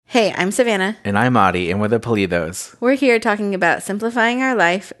Hey, I'm Savannah. And I'm Ari, and we're the Polidos. We're here talking about simplifying our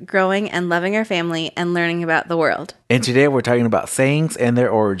life, growing and loving our family, and learning about the world. And today we're talking about sayings and their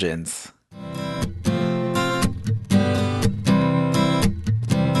origins.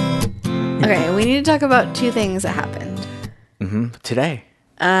 Okay, we need to talk about two things that happened. Today.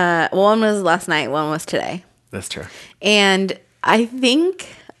 One was last night, one was today. That's true. And I think...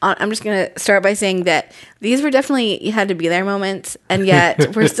 I'm just going to start by saying that these were definitely you had to be there moments, and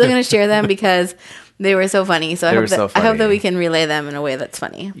yet we're still going to share them because they were so funny. So I hope that we can relay them in a way that's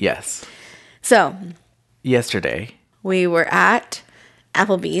funny. Yes. So, yesterday, we were at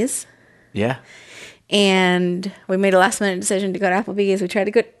Applebee's. Yeah. And we made a last minute decision to go to Applebee's. We tried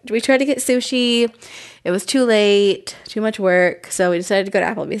to get sushi. It was too late, too much work, so we decided to go to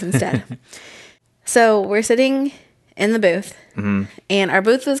Applebee's instead. So, we're sitting in the booth, and our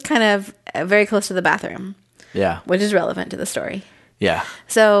booth was kind of very close to the bathroom. Yeah. Which is relevant to the story. Yeah.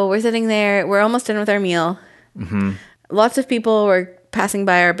 So we're sitting there. We're almost done with our meal. Lots of people were passing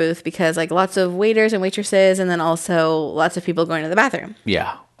by our booth because, like, lots of waiters and waitresses, and then also lots of people going to the bathroom.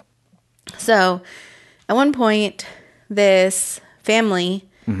 Yeah. So at one point, this family,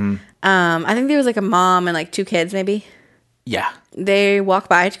 I think there was like a mom and like two kids maybe. Yeah. They walk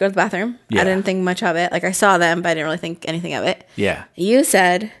by to go to the bathroom. Yeah. I didn't think much of it. Like, I saw them, but I didn't really think anything of it. Yeah. You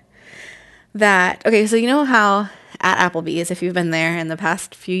said that, okay, so you know how at Applebee's, if you've been there in the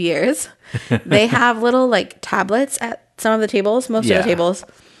past few years, they have little, like, tablets at some of the tables, most of the tables,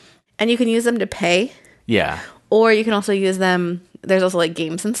 and you can use them to pay. Yeah. Or you can also use them, there's also, like,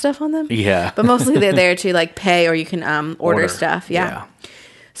 games and stuff on them. Yeah. But mostly they're there to, like, pay, or you can order stuff. Yeah.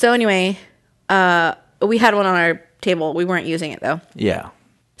 So anyway, we had one on our table. We weren't using it, though. Yeah.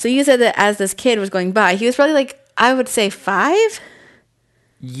 So you said that as this kid was going by, he was probably like, I would say 5.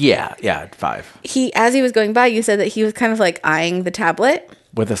 Yeah. 5. As he was going by, you said that he was kind of like eyeing the tablet.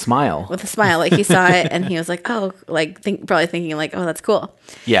 With a smile. Like he saw it and he was like, oh, like probably thinking like, oh, that's cool.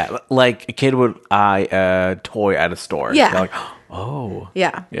 Yeah. Like a kid would eye a toy at a store. Yeah. They're like, oh.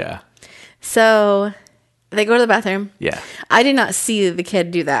 Yeah. Yeah. So they go to the bathroom. Yeah. I did not see the kid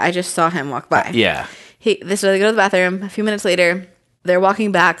do that. I just saw him walk by. Yeah. So they go to the bathroom. A few minutes later, they're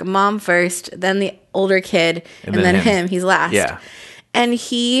walking back. Mom first, then the older kid, and then him. He's last. Yeah. And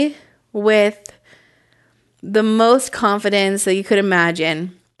he, with the most confidence that you could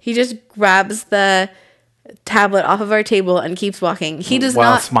imagine, he just grabs the tablet off of our table and keeps walking. He does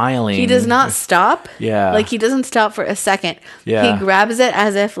While not smiling. He does not stop. Yeah. Like, he doesn't stop for a second. Yeah. He grabs it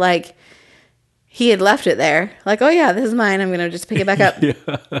as if like he had left it there. Like, oh yeah, this is mine. I'm gonna just pick it back up.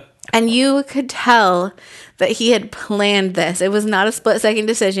 Yeah. And you could tell that he had planned this. It was not a split-second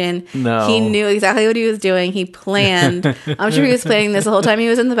decision. No. He knew exactly what he was doing. He planned. I'm sure he was planning this the whole time he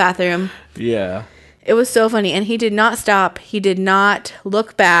was in the bathroom. Yeah. It was so funny. And he did not stop. He did not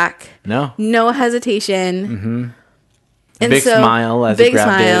look back. No. No hesitation. Mm-hmm. And big smile as he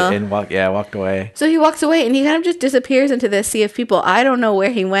grabbed smile. it and walked away. So he walks away and he kind of just disappears into this sea of people. I don't know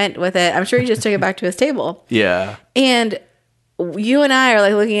where he went with it. I'm sure he just took it back to his table. Yeah. And you and I are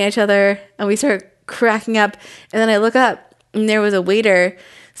like looking at each other and we start cracking up. And then I look up and there was a waiter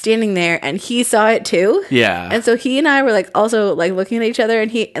standing there and he saw it too. Yeah. And so he and I were like also like looking at each other and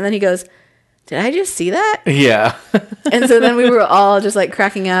then he goes, did I just see that? Yeah. And so then we were all just like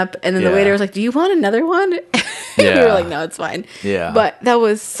cracking up. And then the Yeah. waiter was like, do you want another one? Yeah. We were like, no, it's fine. Yeah. But that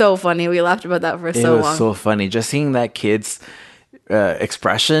was so funny. We laughed about that for so long. It was so funny. Just seeing that kid's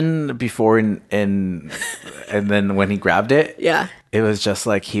expression before and then when he grabbed it. Yeah. It was just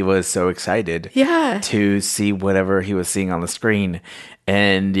like he was so excited. Yeah. To see whatever he was seeing on the screen.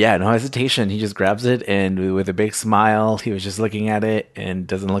 And yeah, no hesitation. He just grabs it and with a big smile, he was just looking at it and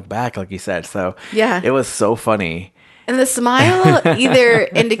doesn't look back, like he said. So yeah, it was so funny. And the smile either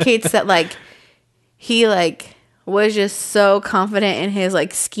indicates that like he like was just so confident in his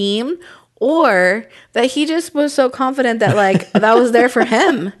like scheme, or that he just was so confident that like that was there for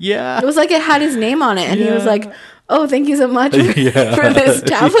him. Yeah. It was like it had his name on it and he was like, oh, thank you so much for this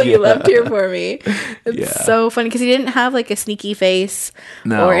tablet you left here for me. It's so funny because he didn't have like a sneaky face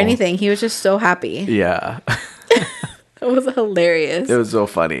or anything. He was just so happy. Yeah. It was hilarious. It was so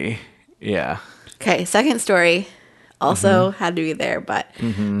funny. Yeah. Okay, second story. Also had to be there, but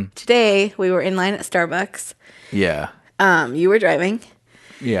today we were in line at Starbucks. Yeah. You were driving.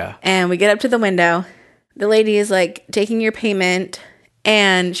 Yeah. And we get up to the window. The lady is like taking your payment.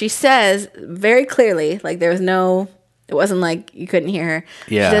 And she says very clearly, like there was no, it wasn't like you couldn't hear her.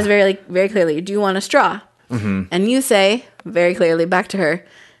 Yeah. She says very clearly, do you want a straw? And you say very clearly back to her,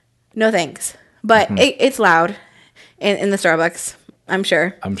 no thanks. But it's loud in the Starbucks, I'm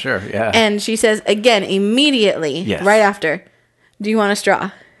sure. I'm sure, yeah. And she says again immediately, right after, do you want a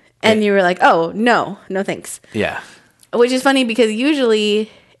straw? And you were like, oh, no, thanks. Yeah. Which is funny because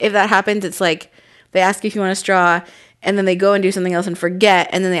usually if that happens, it's like they ask you if you want a straw and then they go and do something else and forget.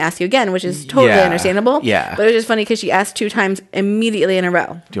 And then they ask you again, which is totally understandable. Yeah. But it was just funny because she asked 2 times immediately in a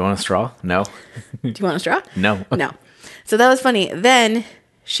row. Do you want a straw? No. Do you want a straw? No. No. So that was funny. Then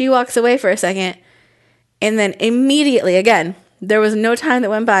she walks away for a second. And then immediately, again, there was no time that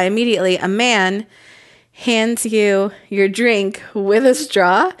went by. Immediately, a man hands you your drink with a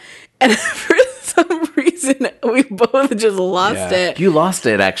straw. And for some reason, we both just lost it. You lost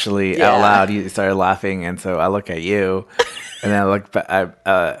it, actually, out loud. You started laughing. And so I look at you. And then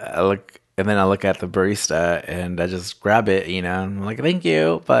I look and then I look at the barista and I just grab it, and I'm like, thank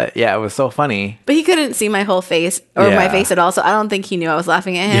you. But yeah, it was so funny. But he couldn't see my whole face or my face at all. So I don't think he knew I was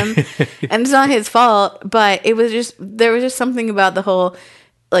laughing at him. And it's not his fault. But there was just something about the whole,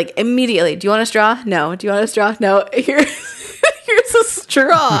 like, immediately, do you want a straw? No. Do you want a straw? No. Here's a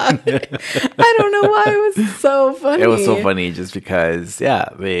straw. I don't know why it was so funny. It was so funny just because,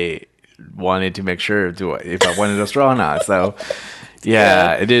 they wanted to make sure if I wanted a straw or not. So...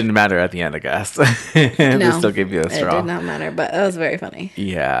 Yeah, it didn't matter at the end, I guess. They still gave you a straw. It did not matter, but that was very funny.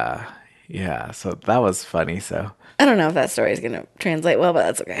 Yeah. So that was funny. So I don't know if that story is going to translate well, but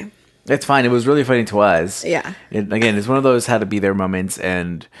that's okay. It's fine. It was really funny to us. Yeah. Again, it's one of those how to be there moments,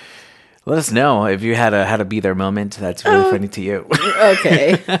 and let us know if you had a how to be there moment that's really funny to you.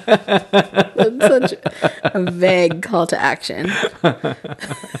 Okay. That's such a vague call to action.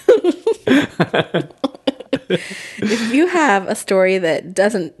 If you have a story that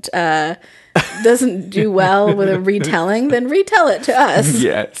doesn't do well with a retelling, then retell it to us.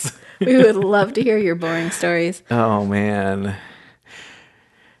 Yes. We would love to hear your boring stories. Oh, man.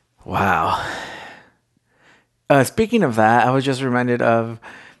 Wow. Speaking of that, I was just reminded of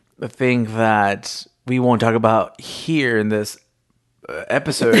a thing that we won't talk about here in this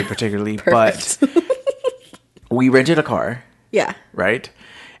episode particularly, but we rented a car. Yeah. Right?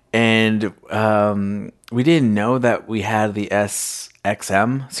 And we didn't know that we had the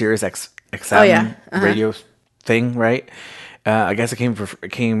SXM, Sirius XM radio thing, right? I guess it came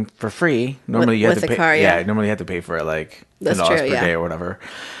for free. Normally you had to pay. Car, normally you had to pay for like $10 per day or whatever.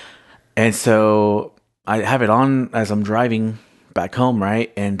 And so I have it on as I'm driving back home,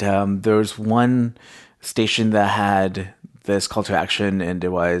 right? And there was one station that had this call to action, and it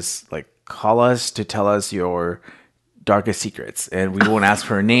was like, call us to tell us your darkest secrets, and we won't ask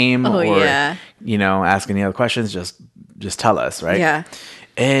for a name ask any other questions. Just tell us, right? Yeah.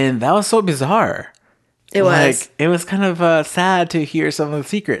 And that was so bizarre. It was. It was kind of sad to hear some of the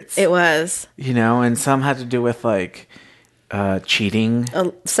secrets. It was. And some had to do with like cheating.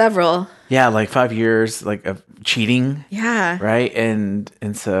 Several. Yeah, like 5 years like of cheating. Yeah. Right, and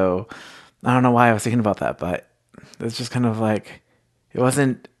so I don't know why I was thinking about that, but it's just kind of like it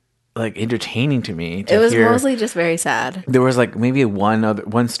wasn't like entertaining to me. It was mostly just very sad. There was like maybe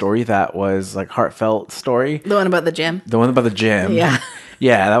one story that was like heartfelt story. The one about the gym. Yeah.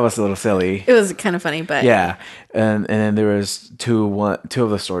 Yeah, that was a little silly. It was kind of funny, but yeah. And then there was two of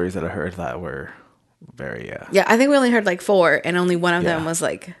the stories that I heard that were very yeah, I think we only heard like 4, and only one of them was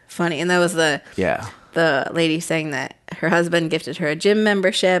like funny, and that was the lady saying that her husband gifted her a gym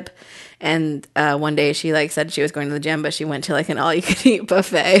membership. And one day she like said she was going to the gym, but she went to like an all-you-can-eat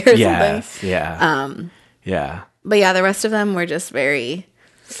buffet or something. Yeah. But yeah, the rest of them were just very,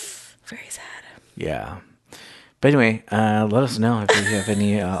 very sad. Yeah. But anyway, let us know if you have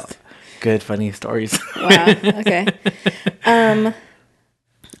any good, funny stories. Wow. Okay.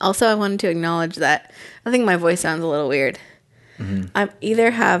 Also, I wanted to acknowledge that I think my voice sounds a little weird. Mm-hmm. I either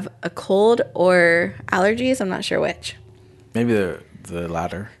have a cold or allergies. I'm not sure which. Maybe the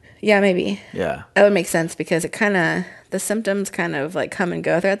latter. Yeah, maybe. Yeah. That would make sense because the symptoms kind of like come and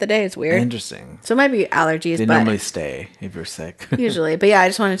go throughout the day. It's weird. Interesting. So it might be allergies. They normally stay if you're sick. Usually. But yeah, I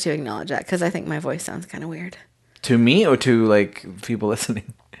just wanted to acknowledge that because I think my voice sounds kind of weird. To me or to like people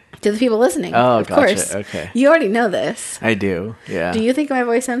listening? To the people listening. Oh, of gotcha. Course. Okay. You already know this. I do. Yeah. Do you think my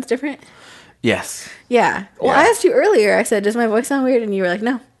voice sounds different? Yes. Yeah. Well, I asked you earlier. I said, does my voice sound weird? And you were like,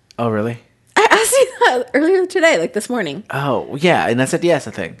 no. Oh, really? I asked you that earlier today, like this morning. Oh, yeah. And I said yes,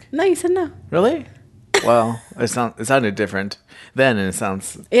 I think. No, you said no. Really? Well, it sounded different then, and it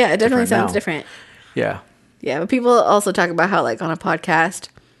sounds Yeah, it definitely sounds different. Yeah. Yeah, but people also talk about how, like, on a podcast,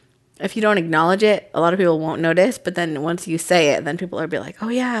 if you don't acknowledge it, a lot of people won't notice. But then once you say it, then people will be like, oh,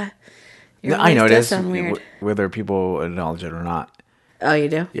 yeah. Your voice I notice does sound weird. Whether people acknowledge it or not. Oh, you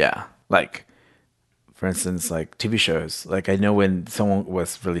do? Yeah. Like, for instance, like TV shows. Like, I know when someone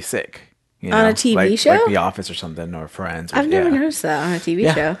was really sick. On a TV show? Like The Office or something, or Friends. I've never noticed that on a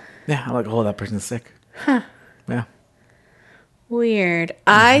TV show. Yeah, I'm like, oh, that person's sick. Huh. Yeah. Weird.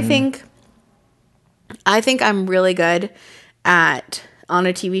 I think I'm really good at, on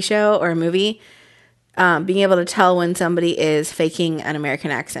a TV show or a movie, being able to tell when somebody is faking an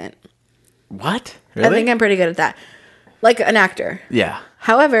American accent. What? Really? I think I'm pretty good at that. Like an actor. Yeah.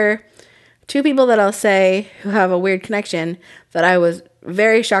 However, two people that I'll say who have a weird connection that I was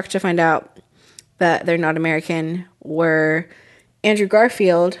very shocked to find out that they're not American were Andrew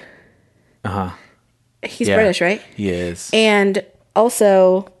Garfield. Uh-huh. He's British, right? He is. And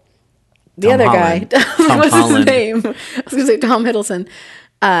also the Tom other Holland. guy. Tom What's Holland. his name? I was going to say Tom Hiddleston.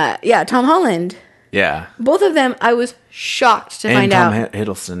 Tom Holland. Yeah. Both of them, I was shocked to find Tom out.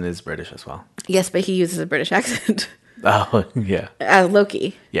 Hiddleston is British as well. Yes, but he uses a British accent. Oh, yeah. As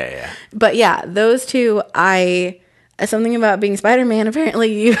Loki. Yeah. But yeah, those two, something about being Spider-Man,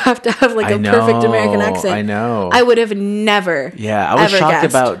 apparently you have to have like a perfect American accent. I know. I would have never. Yeah, I was shocked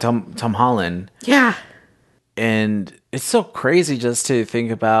guessed. about Tom Holland. Yeah. And it's so crazy just to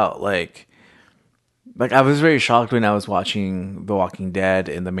think about like I was very shocked when I was watching The Walking Dead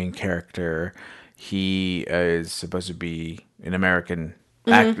and the main character, he is supposed to be an American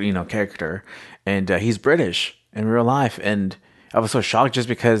character, and he's British in real life, and I was so shocked just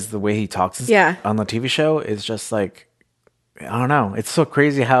because the way he talks on the TV show is just like, I don't know, it's so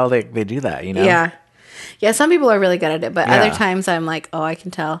crazy how they do that, you know? Yeah, some people are really good at it, but other times I'm like, oh, I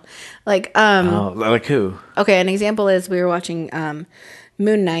can tell. Like like who? Okay, an example is we were watching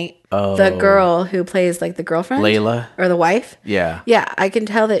Moon Knight. The girl who plays like the girlfriend, Layla, or the wife. Yeah, I can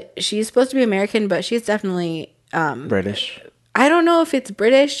tell that she's supposed to be American, but she's definitely British. I don't know if it's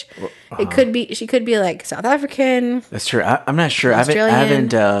British. It could be. She could be like South African. That's true. I'm not sure. I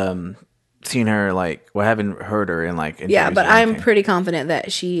haven't seen her I haven't heard her in like yeah, but I'm pretty confident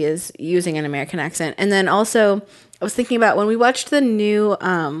that she is using an American accent. And then also, I was thinking about when we watched the new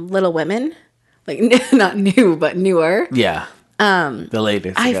Little Women, like not new but newer. Yeah. The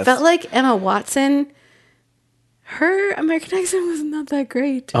latest. I felt like Emma Watson, her American accent was not that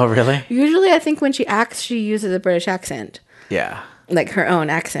great. Oh, really? Usually I think when she acts, she uses a British accent. Yeah. Like her own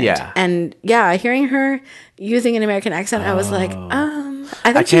accent. Yeah. And hearing her using an American accent, I was like,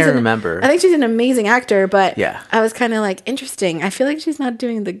 I can't remember. I think she's an amazing actor, but yeah. I was kind of like, interesting. I feel like she's not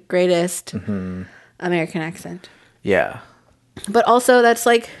doing the greatest American accent. Yeah. But also that's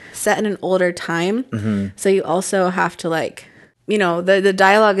like set in an older time. So you also have to like, the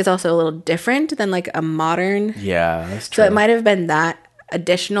dialogue is also a little different than like a modern. Yeah, that's true. So it might have been that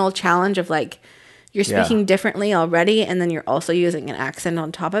additional challenge of like, you're speaking differently already, and then you're also using an accent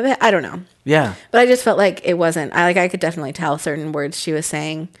on top of it. I don't know. Yeah. But I just felt like it wasn't. I could definitely tell certain words she was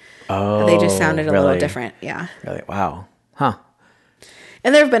saying. Oh, they just sounded a little different. Yeah. Really? Wow. Huh.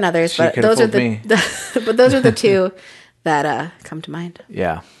 And there have been others, but those are but those are the two that come to mind.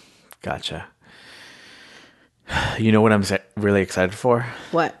 Yeah. Gotcha. You know what I'm really excited for?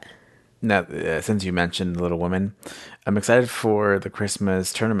 What? Now, since you mentioned Little Women, I'm excited for the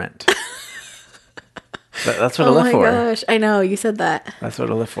Christmas tournament. That's what I live for. Oh my gosh, I know, you said that. That's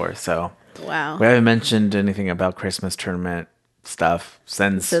what I live for. So wow, we haven't mentioned anything about Christmas tournament stuff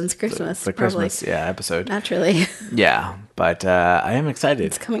since Christmas. the Christmas episode. Naturally. Yeah, but I am excited.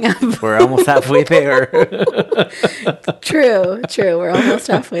 It's coming up. We're almost halfway there. True. We're almost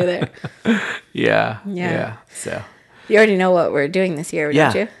halfway there. Yeah. So you already know what we're doing this year,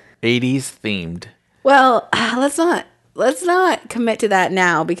 don't you? 80s themed. Well, let's not commit to that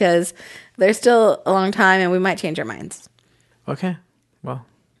now because there's still a long time and we might change our minds. Okay. Well,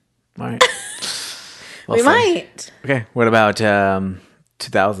 all right. We might. Okay. What about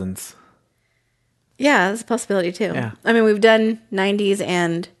 2000s? Yeah, that's a possibility too. Yeah. I mean, we've done 90s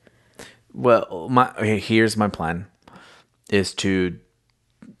and... Well, here's my plan. Is to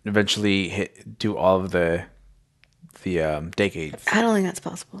eventually do all of the decades. I don't think that's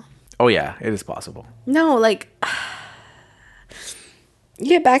possible. Oh, yeah. It is possible. No, like... You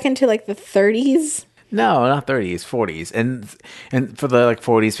get back into like the 30s? No, not 30s, 40s. And for the like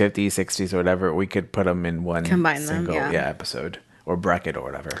 40s, 50s, 60s or whatever, we could put them in one single episode or bracket or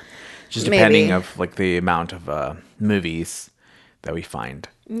whatever. Just depending of like the amount of movies that we find.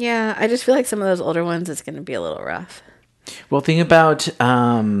 Yeah, I just feel like some of those older ones it's going to be a little rough. Well, think about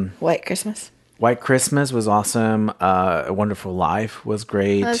White Christmas. White Christmas was awesome. A Wonderful Life was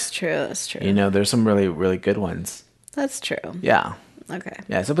great. That's true. There's some really, really good ones. That's true. Yeah. Okay.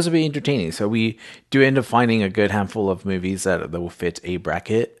 Yeah, it's supposed to be entertaining. So we do end up finding a good handful of movies that will fit a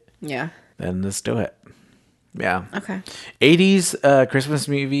bracket. Yeah. Then let's do it. Yeah. Okay. 80s Christmas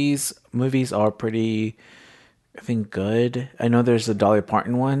movies are pretty, I think, good. I know there's a Dolly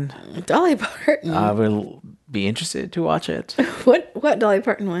Parton one. Dolly Parton? I will be interested to watch it. What Dolly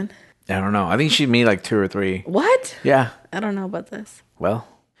Parton one? I don't know. I think she made like 2 or 3. What? Yeah. I don't know about this. Well,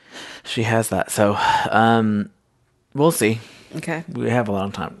 she has that. So, we'll see. Okay. We have a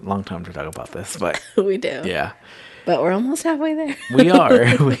long time to talk about this, but We do. yeah. But we're almost halfway there. We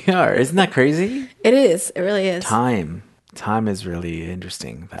are. We are. Isn't that crazy? It is. It really is. Time is really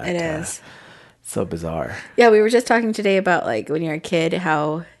interesting. It is. So bizarre. Yeah, we were just talking today about like when you're a kid,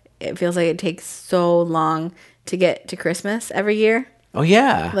 how it feels like it takes so long to get to Christmas every year. Oh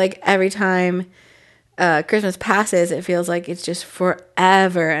yeah. Like every time Christmas passes, it feels like it's just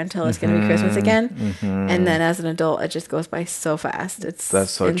forever until it's going to be Christmas again. Mm-hmm. And then as an adult, it just goes by so fast. That's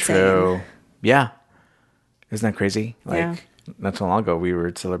so insane. True. Yeah. Isn't that crazy? Like Yeah. not so long ago, we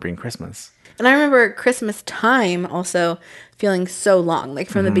were celebrating Christmas. And I remember Christmas time also feeling so long, like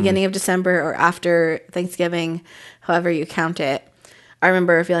from the beginning of December or after Thanksgiving, however you count it. I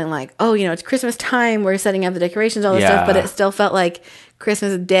remember feeling like, oh, it's Christmas time. We're setting up the decorations, all this stuff. But it still felt like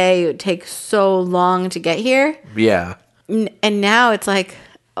Christmas Day would take so long to get here. Yeah. And now it's like,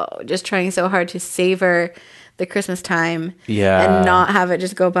 just trying so hard to savor the Christmas time. Yeah. And not have it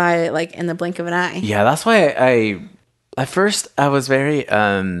just go by like in the blink of an eye. Yeah, that's why at first I was very,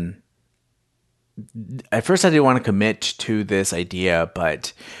 at first I didn't want to commit to this idea,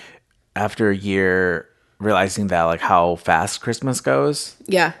 but after a year realizing that like how fast Christmas goes,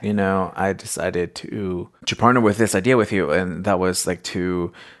 yeah, I decided to partner with this idea with you, and that was like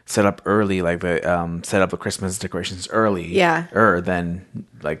to set up early, like the set up the Christmas decorations early, than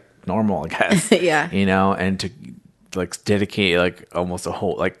like normal, I guess, yeah, and to like dedicate like almost the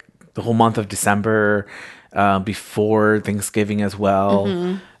whole month of December before Thanksgiving as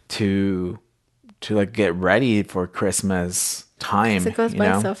well to like get ready for Christmas time. It goes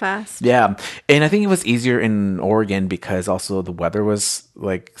by so fast. Yeah. And I think it was easier in Oregon because also the weather was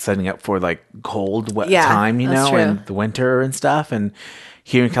like setting up for like cold time, and the winter and stuff. And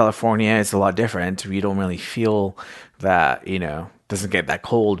here in California, it's a lot different. We don't really feel that, doesn't get that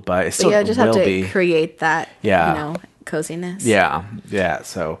cold, but it still just have to create that, coziness. Yeah. Yeah.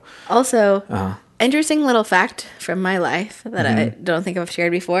 So also, interesting little fact from my life that I don't think I've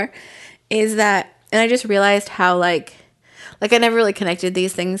shared before is that, and I just realized how like I never really connected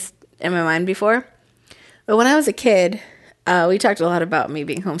these things in my mind before. But when I was a kid, we talked a lot about me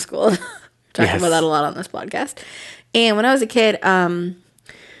being homeschooled. Talked about that a lot on this podcast. And when I was a kid,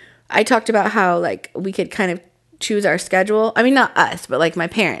 I talked about how like we could kind of choose our schedule. I mean, not us, but like my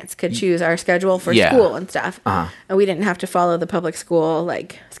parents could choose our schedule for school and stuff. And we didn't have to follow the public school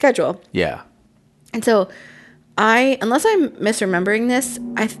like schedule. Yeah. And so unless I'm misremembering this,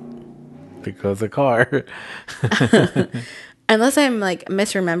 because the car. Unless I'm like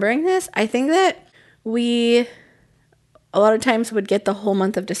misremembering this, I think that we a lot of times would get the whole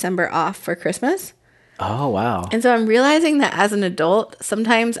month of December off for Christmas. Oh, wow. And so I'm realizing that as an adult,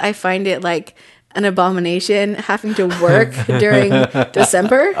 sometimes I find it like an abomination having to work during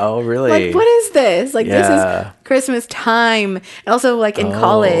December. Oh, really? Like, what is this? Like, this is Christmas time. And also, like, in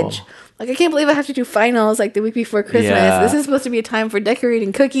college, like, I can't believe I have to do finals, like, the week before Christmas. Yeah. This is supposed to be a time for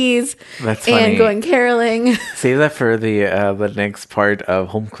decorating cookies. That's funny. And going caroling. Save that for the next part of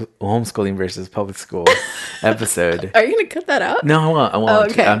homeschooling versus public school episode. Are you going to cut that out? No, I won't. Oh,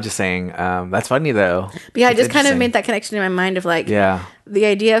 okay. I'm just saying, that's funny, though. But yeah, I just kind of made that connection in my mind of, like, the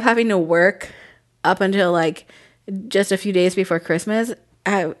idea of having to work up until, like, just a few days before Christmas,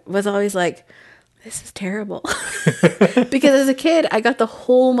 I was always like, this is terrible. Because as a kid, I got the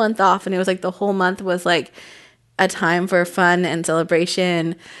whole month off, and it was like the whole month was like a time for fun and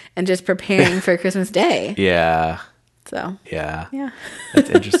celebration and just preparing for Christmas Day. Yeah. So. Yeah. Yeah. That's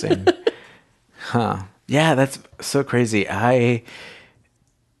interesting. Huh. Yeah, that's so crazy. I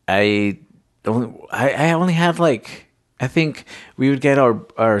only have like, I think we would get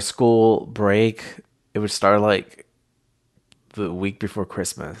our school break. It would start like the week before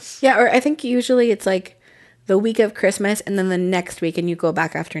Christmas. Yeah, or I think usually it's like the week of Christmas and then the next week, and you go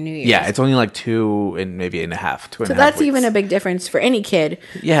back after New Year's. Yeah, it's only like 2 and maybe and a half. So that's even a big difference for any kid.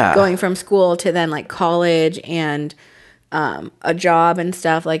 Yeah. Going from school to then like college and a job and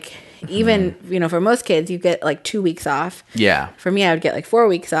stuff. Like even, for most kids, you get like 2 weeks off. Yeah. For me, I would get like 4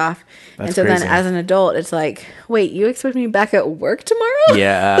 weeks off. That's and so crazy. then as an adult, it's like, wait, you expect me back at work tomorrow?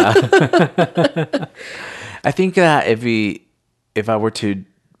 Yeah. I think that if I were to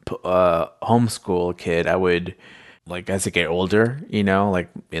homeschool a kid, I would, like, as they get older, like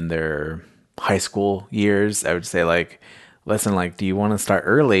in their high school years, I would say, like, listen, like, do you want to start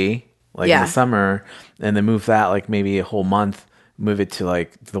early, like in the summer, and then move that, like, maybe a whole month, move it to,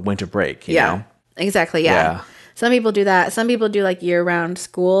 like, the winter break, you know? Exactly, yeah. Some people do that. Some people do like year-round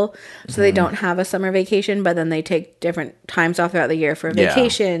school, so they don't have a summer vacation, but then they take different times off throughout the year for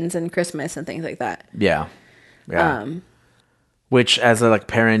vacations and Christmas and things like that. Yeah. Yeah. Which, as a like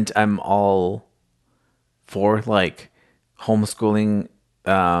parent, I'm all for like homeschooling,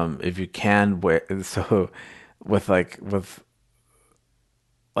 if you can. With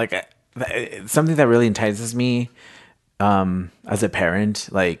something that really entices me, as a parent,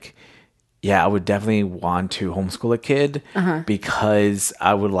 like, yeah, I would definitely want to homeschool a kid because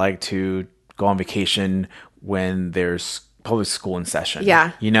I would like to go on vacation when there's public school in session.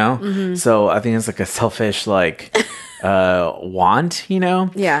 Yeah. You know? So I think it's like a selfish, like, want, you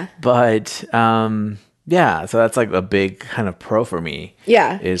know? Yeah. But, yeah, so that's like a big kind of pro for me.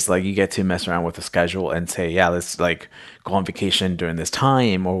 Yeah. Is like you get to mess around with the schedule and say, yeah, let's like go on vacation during this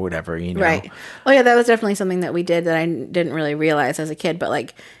time or whatever, you know? Right. Oh, yeah, that was definitely something that we did that I didn't really realize as a kid. But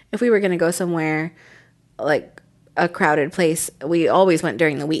like, if we were going to go somewhere, like a crowded place, we always went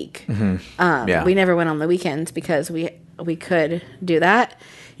during the week. Yeah. We never went on the weekends because we could do that.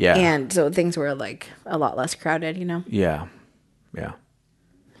 Yeah. And so things were like a lot less crowded, you know? Yeah. Yeah.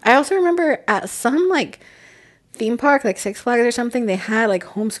 I also remember at some like theme park, like Six Flags or something, they had like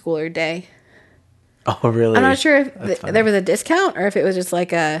homeschooler day. Oh, really? I'm not sure if there was a discount or if it was just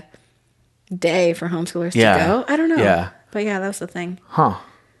like a day for homeschoolers to go. I don't know. Yeah. But yeah, that was the thing. Huh.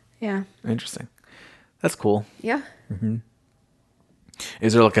 Yeah. Interesting. That's cool. Yeah.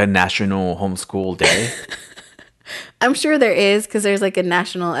 Is there like a national homeschool day? I'm sure there is because there's like a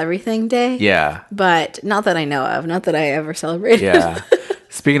national everything day. Yeah. But not that I know of. Not that I ever celebrated. Yeah.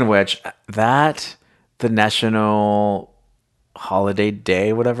 Speaking of which, the national holiday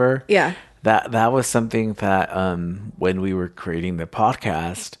day, whatever. Yeah. That was something that when we were creating the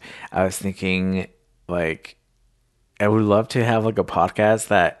podcast, I was thinking like I would love to have like a podcast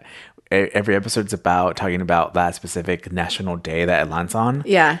that every episode's about talking about that specific national day that it lands on.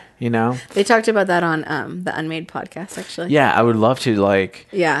 Yeah. You know? They talked about that on the Unmade podcast, actually. Yeah, I would love to like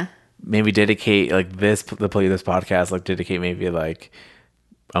Yeah. maybe dedicate like this podcast, like dedicate maybe like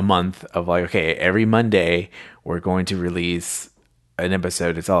a month of like, okay, every Monday we're going to release an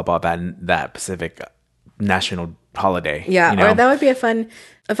episode. It's all about that specific national holiday. Yeah. You know? Or that would be a fun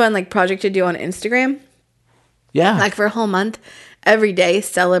like project to do on Instagram. Yeah. Like for a whole month, every day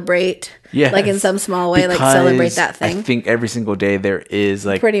celebrate. Yes. Like in some small way, Because like celebrate that thing. I think every single day there is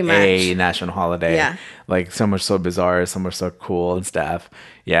like Pretty much. a national holiday. Yeah. Like some are so bizarre, some are so cool and stuff.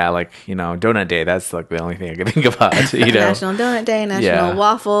 Yeah, like, you know, Donut Day, that's like the only thing I can think about. You know? National Donut Day, National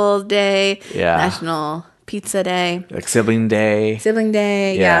Waffle Day, Yeah. National Pizza Day, Like Sibling Day. Sibling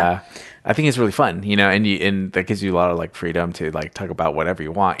Day. Yeah. I think it's really fun, you know, and that gives you a lot of like freedom to like talk about whatever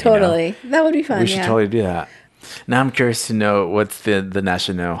you want. You know? Totally. That would be fun. We should totally do that. Now I'm curious to know what's the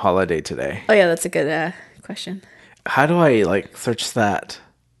national holiday today. Oh yeah, that's a good question. How do I like search that?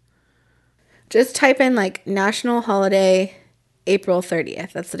 Just type in like National Holiday April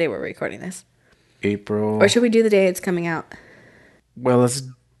 30th. That's the day we're recording this. April. Or should we do the day it's coming out? Well, let's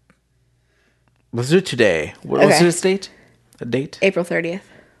do it today. What's Okay. this date? A date? April 30th.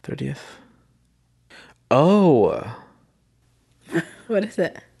 30th. Oh, What is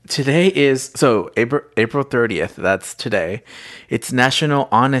it? today is April 30th. That's today. It's National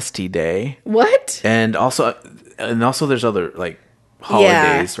Honesty Day, What? and also there's other like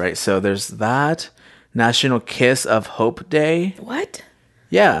holidays, right? So there's that National Kiss of Hope Day. What?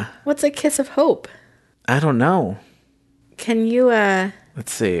 Yeah, What's a kiss of hope? I don't know. Can you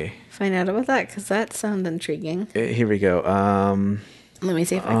Let's see. find out about that? Because that sounds intriguing. Here we go. Let me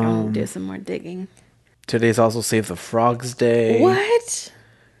see if I can do some more digging. Today's also Save the Frogs Day. What?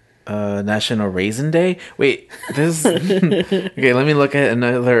 National Raisin Day. Wait, this. Okay, let me look at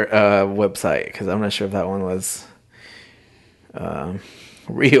another website because I'm not sure if that one was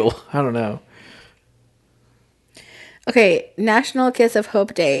real. I don't know. Okay, National Kiss of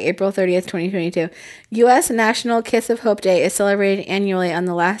Hope Day, April 30th, 2022. U.S. National Kiss of Hope Day is celebrated annually on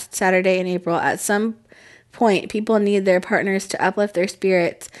the last Saturday in April. At some point, people need their partners to uplift their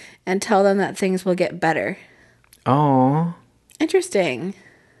spirits and tell them that things will get better. Oh, Interesting.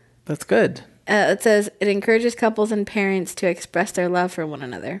 that's good. It says it encourages couples and parents to express their love for one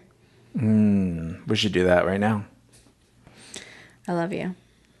another. We should do that right now. I love you.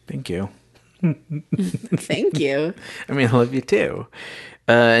 Thank you. Thank you. I mean, I love you too.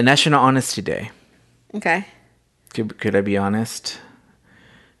 National Honesty Day. Okay. Could I be honest?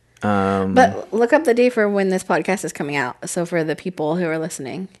 But look up the day for when this podcast is coming out. So for the people who are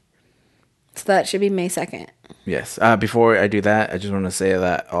listening. So that should be May 2nd. Yes. Before I do that, I just want to say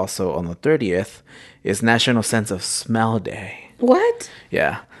that also on the 30th is National Sense of Smell Day. What?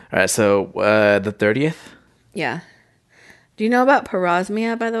 Yeah. All right. So the 30th, Yeah. Do you know about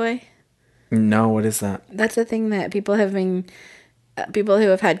parosmia, by the way? No, what is that? That's a thing that people have been, people who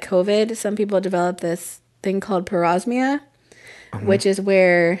have had COVID, some people develop this thing called parosmia, which is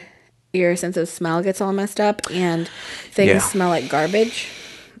where your sense of smell gets all messed up and things smell like garbage.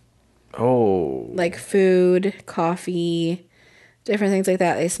 Oh. Like food, coffee, different things like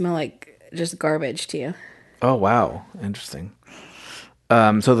that. They smell like just garbage to you. Oh, wow. Interesting.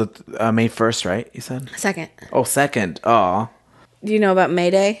 So the May 1st, right? You said? 2nd. Oh, 2nd. Oh. Do you know about May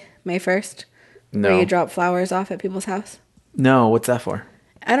Day, May 1st? No. Where you drop flowers off at people's house? No, what's that for?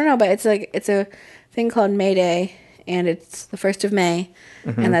 I don't know, but it's a thing called May Day, and it's the 1st of May,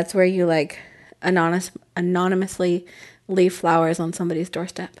 and that's where you like anonymously leave flowers on somebody's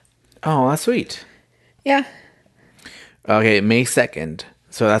doorstep. Oh, that's sweet. Yeah. Okay, May 2nd.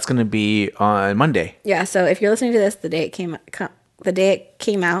 So that's going to be on Monday. Yeah, so if you're listening to this the day it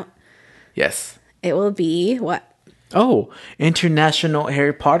came out, Yes. it will be what? Oh, International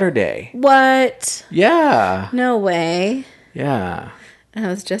Harry Potter Day. What? Yeah. No way. Yeah. I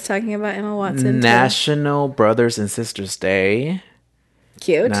was just talking about Emma Watson. National Brothers and Sisters Day.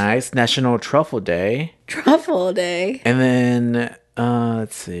 Cute. Nice. National Truffle Day. Truffle Day. And then,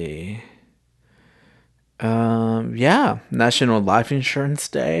 let's see. Yeah. National Life Insurance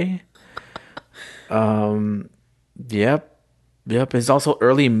Day. Yep. It's also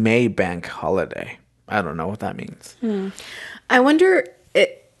early May bank holiday. I don't know what that means. I wonder,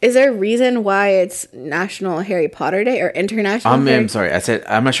 is there a reason why it's National Harry Potter Day or International? I'm sorry.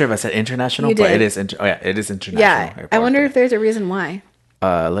 I'm not sure if I said international, You but did. it is. It is international. Yeah, Harry I Potter wonder Day. if there's a reason why.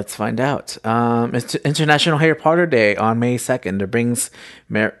 Let's find out. It's International Harry Potter Day on May 2nd. It brings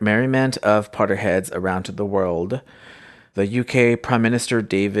merriment of Potterheads around to the world. The UK Prime Minister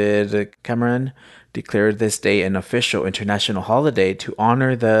David Cameron declared this day an official international holiday to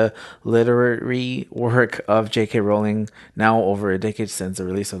honor the literary work of J.K. Rowling, now over a decade since the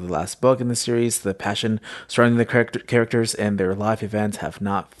release of the last book in the series. The passion surrounding the characters and their life events have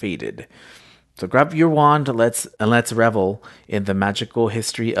not faded. So grab your wand, let's revel in the magical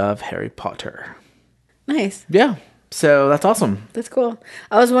history of Harry Potter. Nice. Yeah, so that's awesome. That's cool.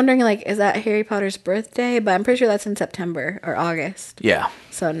 I was wondering, like, is that Harry Potter's birthday? But I'm pretty sure that's in September or August. Yeah,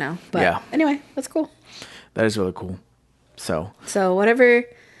 So no. But Yeah. anyway, that's cool. that is really cool. So whatever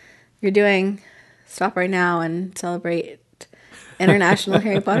you're doing, stop right now and celebrate International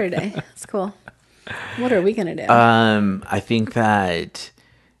Harry Potter Day. It's cool. What are we gonna do? I think that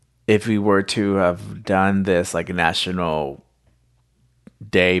if we were to have done this like a National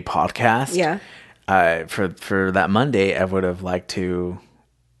Day podcast, Yeah. For that Monday, I would have liked to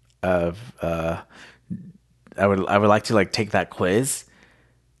I would like to like take that quiz.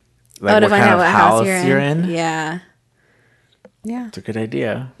 Like to what find kind out of what house house you're in. Yeah. Yeah. It's a good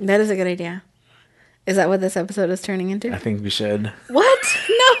idea. That is a good idea. Is that what this episode is turning into? I think we should. What?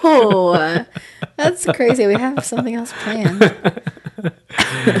 No. That's crazy. We have something else planned.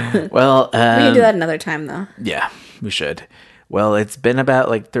 Well, We can do that another time, though. yeah, we should. Well, it's been about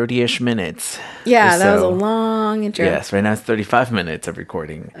like 30-ish minutes. Yeah, that was a So, long intro. Yes, right now it's 35 minutes of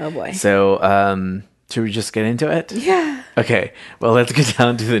recording. Oh, boy. So, should we just get into it? Yeah. Okay, well, let's get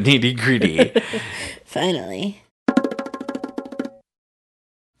down to the nitty-gritty. Finally.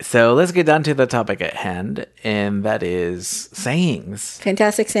 So let's get down to the topic at hand, and that is sayings.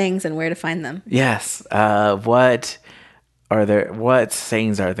 Fantastic sayings and where to find them. Yes. What are there? What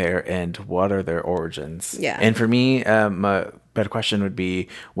sayings are there, and what are their origins? Yeah. And for me, a better question would be,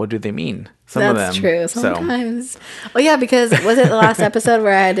 what do they mean? Some of them. That's true. Sometimes. Oh, yeah, because was it the last episode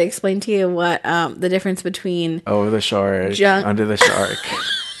where I had to explain to you what the difference between Over the shark, Jump. under the shark.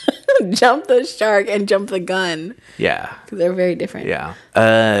 jump the shark and jump the gun? Yeah. Because they're very different. Yeah.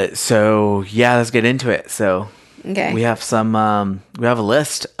 So yeah, let's get into it. So Okay. we have we have a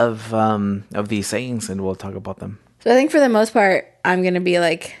list of these sayings, and we'll talk about them. So I think for the most part, I'm going to be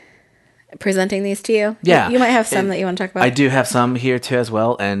like presenting these to you. Yeah. You might have some that you want to talk about. I do have some here too as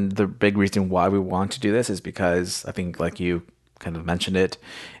well, and the big reason why we want to do this is because I think, like you kind of mentioned it,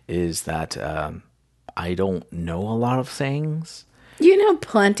 is that I don't know a lot of sayings. You know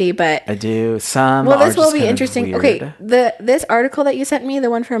plenty, but I do some. well, this are will just be kind of interesting. weird. Okay, this article that you sent me,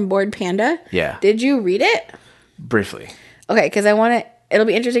 the one from Bored Panda. Yeah. Did you read it? Briefly. Okay, because I want to. It'll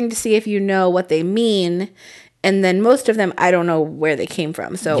be interesting to see if you know what they mean, and then most of them I don't know where they came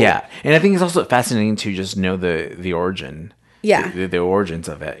from. So Yeah, and I think it's also fascinating to just know the origin. Yeah. The origins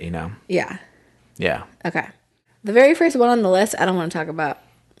of it. You know. yeah. Yeah. Okay. The very first one on the list, I don't want to talk about.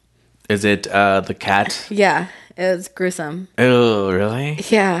 Is it the cat? Yeah, it was gruesome. Oh, really?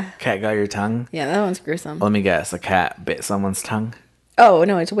 Yeah, Cat got your tongue? yeah, that one's gruesome. Let me guess. A cat bit someone's tongue? Oh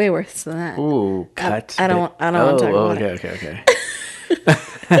no, it's way worse than that. Ooh, cut. I don't want to talk about it. Okay.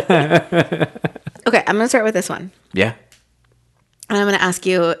 Okay, I'm gonna start with this one. Yeah. And I'm gonna ask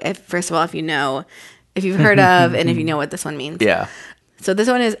you if, first of all, if you know, if you've heard of, and if you know what this one means. Yeah. So this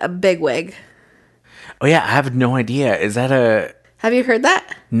one is a bigwig. Oh yeah, I have no idea. Is that a... Have you heard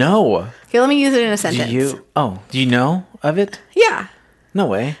that? No. Okay, let me use it in a sentence. Do you know of it? Yeah. No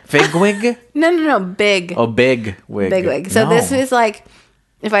way. Fig wig? No. Big. Oh, big wig. Big wig. So No. this is like,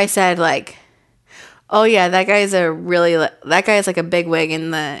 if I said like, oh yeah, that guy is like a big wig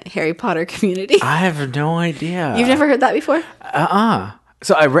in the Harry Potter community. I have no idea. You've never heard that before?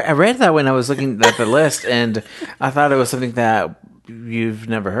 So I read that when I was looking at the list, and I thought it was something that you've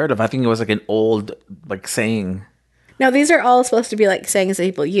never heard of. I think it was like an old like saying. No, these are all supposed to be like sayings that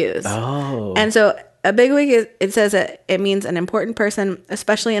people use. Oh. And so a bigwig it says that it means an important person,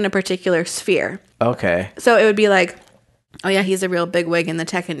 especially in a particular sphere. Okay. So it would be like, oh yeah, he's a real bigwig in the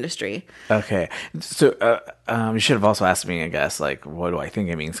tech industry. Okay. So you should have also asked me, I guess, like, what do I think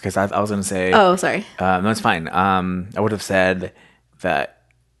it means? Because I was going to say... Oh, sorry. No, it's fine. I would have said that,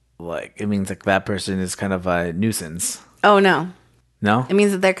 like, it means like that person is kind of a nuisance. Oh, no. No? It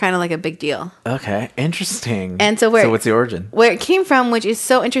means that they're kind of like a big deal. Okay. Interesting. And so what's the origin? Where it came from, which is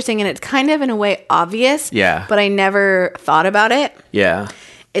so interesting, and it's kind of in a way obvious. Yeah. But I never thought about it. Yeah.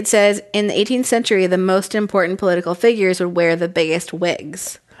 It says, in the 18th century, the most important political figures would wear the biggest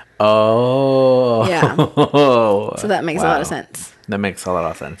wigs. Oh. Yeah. So that makes a lot of sense. That makes a lot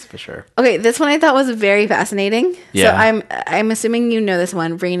of sense, for sure. Okay, this one I thought was very fascinating. Yeah. So I'm assuming you know this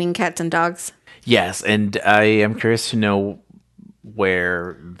one, Raining Cats and Dogs. Yes, and I am curious to know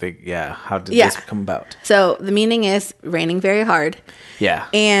how did this come about? So the meaning is raining very hard. Yeah.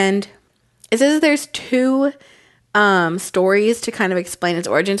 And it says that there's two stories to kind of explain its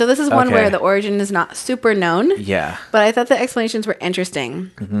origin. So this is one where the origin is not super known. Yeah. But I thought the explanations were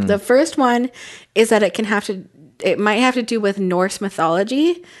interesting. Mm-hmm. The first one is that it might have to do with Norse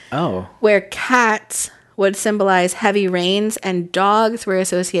mythology. Oh. Where cats would symbolize heavy rains and dogs were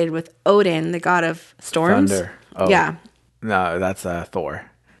associated with Odin, the god of storms. Thunder. Oh. Yeah. No, that's Thor.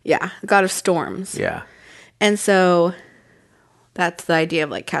 Yeah, the god of storms. Yeah. And so that's the idea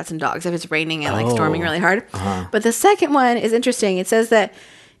of like cats and dogs if it's raining and like storming really hard. Uh-huh. But the second one is interesting. It says that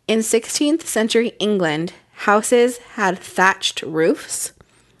in 16th century England, houses had thatched roofs.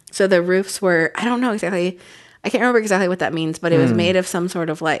 So the roofs were, I don't know exactly, I can't remember exactly what that means, but it was made of some sort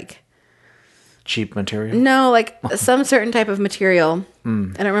of like... cheap material? No, like some certain type of material. I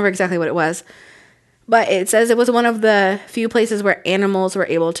don't remember exactly what it was. But it says it was one of the few places where animals were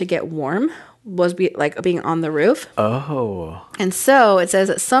able to get warm, was being on the roof. Oh. And so it says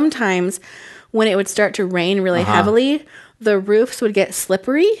that sometimes when it would start to rain really heavily, the roofs would get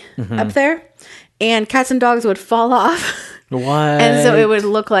slippery up there, and cats and dogs would fall off. What? And so it would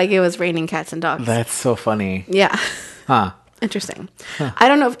look like it was raining cats and dogs. That's so funny. Yeah. Huh. Interesting. Huh. I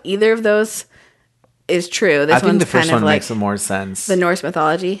don't know if either of those is true. I think the first one makes more sense. The Norse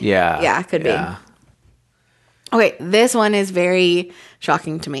mythology? Yeah. Yeah, it could be. Okay, this one is very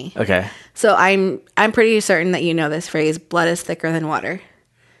shocking to me. Okay. So I'm pretty certain that you know this phrase, blood is thicker than water.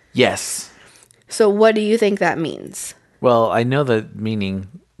 Yes. So what do you think that means? Well, I know the meaning.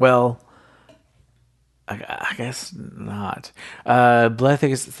 Well, I guess not. Blood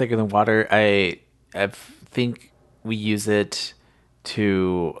is thicker than water. I think we use it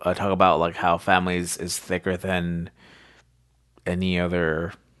to talk about like how families is thicker than any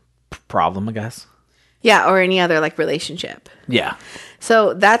other problem, I guess. Yeah, or any other like relationship. Yeah.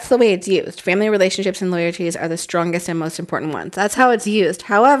 So that's the way it's used. Family relationships and loyalties are the strongest and most important ones. That's how it's used.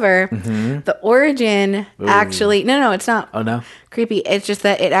 However, the origin actually... No, it's not. Oh, no? Creepy. It's just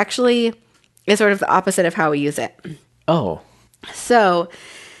that it actually is sort of the opposite of how we use it. Oh. So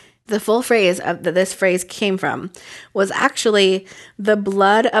the full phrase that this phrase came from was actually the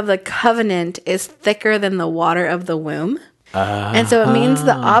blood of the covenant is thicker than the water of the womb. And so it means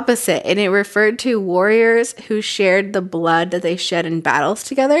the opposite. And it referred to warriors who shared the blood that they shed in battles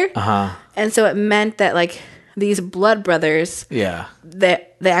together. And so it meant that like these blood brothers,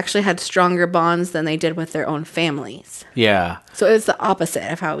 that they actually had stronger bonds than they did with their own families. Yeah. So it's the opposite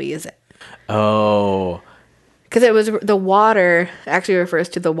of how we use it. Oh. Because it was the water actually refers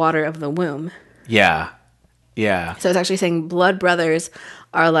to the water of the womb. Yeah. Yeah. So it's actually saying blood brothers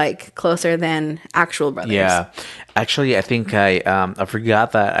are like closer than actual brothers. Yeah. Actually, I think I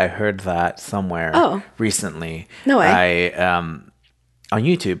forgot that I heard that somewhere recently. No way. On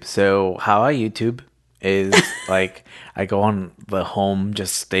YouTube. So how I YouTube is like I go on the home,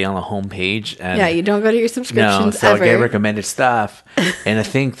 just stay on the home page, and you don't go to your subscriptions. So ever. I get recommended stuff, and I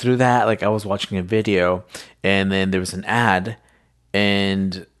think through that, like I was watching a video, and then there was an ad,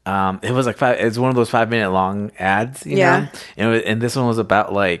 and it was like it's one of those 5-minute long ads, you know? And this one was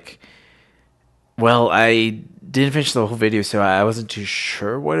about like, well, I didn't finish the whole video, so I wasn't too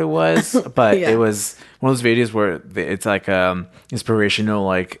sure what it was, but it was one of those videos where it's like inspirational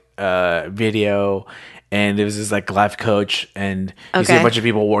like video, and it was this like life coach, and you see a bunch of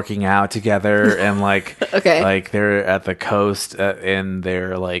people working out together, and like like they're at the coast, and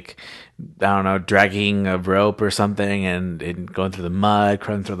they're like, I don't know, dragging a rope or something, and going through the mud,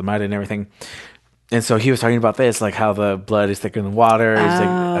 crawling through the mud and everything. And so he was talking about this, like how the blood is thicker than water. He's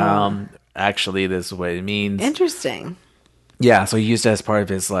like, actually, this is what it means. Interesting. Yeah, so he used it as part of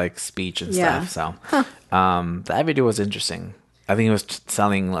his like speech and stuff. So that video was interesting. I think it was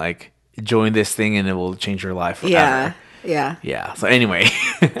selling like, join this thing and it will change your life forever. Yeah. So anyway.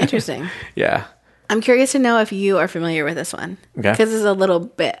 Interesting. Yeah. I'm curious to know if you are familiar with this one. Okay. Because it's a little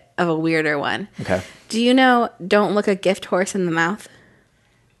bit of a weirder one. Okay. Do you know, don't look a gift horse in the mouth?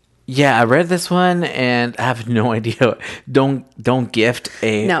 Yeah, I read this one and I have no idea. Don't gift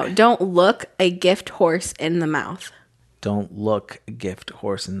a... No, don't look a gift horse in the mouth. Don't look a gift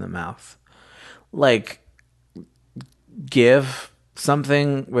horse in the mouth. Like, give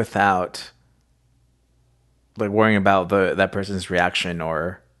something without like worrying about that person's reaction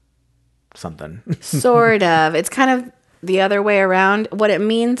or something. Sort of. It's kind of the other way around. What it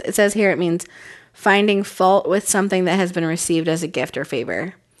means, it says here, it means finding fault with something that has been received as a gift or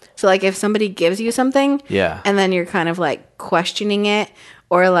favor. So like if somebody gives you something, and then you're kind of like questioning it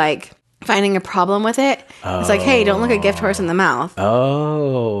or like finding a problem with it, it's like, hey, don't look a gift horse in the mouth.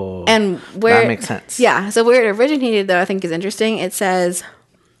 And where that makes sense. Yeah. So where it originated, though, I think is interesting. It says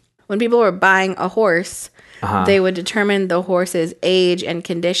when people were buying a horse, they would determine the horse's age and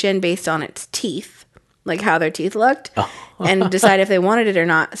condition based on its teeth, like how their teeth looked, and decide if they wanted it or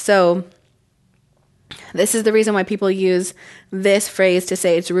not. So this is the reason why people use this phrase to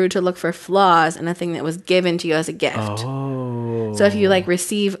say it's rude to look for flaws in a thing that was given to you as a gift. So if you like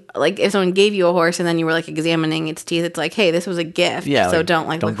receive, like if someone gave you a horse and then you were like examining its teeth, it's like, hey, this was a gift. Yeah. So like, don't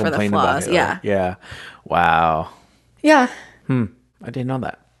look for the flaws. Yeah. Wow. Yeah. I didn't know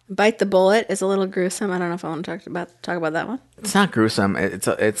that. Bite the bullet is a little gruesome. I don't know if I want to talk about that one. It's not gruesome.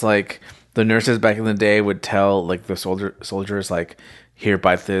 It's like the nurses back in the day would tell like the soldiers like, here,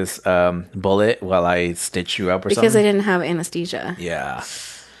 bite this bullet while I stitch you up or something. Because they didn't have anesthesia. Yeah.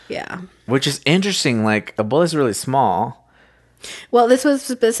 Yeah. Which is interesting. Like a bullet's really small. Well, this was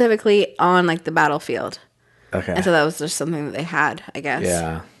specifically on like the battlefield. Okay. And so that was just something that they had, I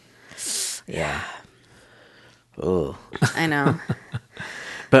guess. Yeah. Oh. I know.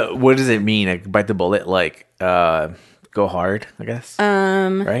 But what does it mean? Like bite the bullet, like go hard, I guess.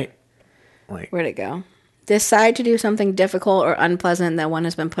 Right? Like where'd it go? Decide to do something difficult or unpleasant that one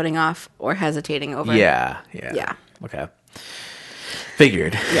has been putting off or hesitating over. Yeah. Okay.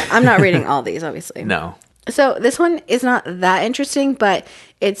 Figured. Yeah, I'm not reading all these, obviously. No. So this one is not that interesting, but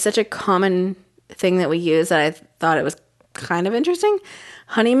it's such a common thing that we use that I thought it was kind of interesting.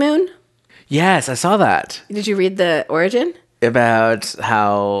 Honeymoon. Yes, I saw that. Did you read the origin? About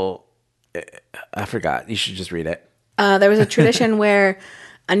how... I forgot. You should just read it. There was a tradition where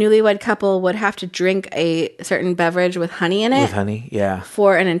a newlywed couple would have to drink a certain beverage with honey in it. With honey, yeah.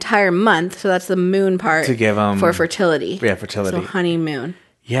 For an entire month. So that's the moon part. To give them... For fertility. Yeah, fertility. So honeymoon.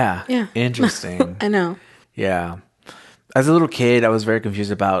 Yeah. Interesting. I know. Yeah. As a little kid, I was very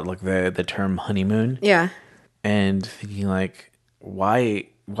confused about like the term honeymoon. Yeah. And thinking like, why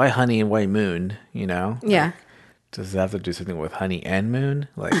honey and why moon, you know? Yeah. Like, does it have to do something with honey and moon?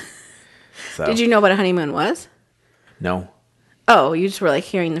 Like, so. Did you know what a honeymoon was? No. Oh, you just were like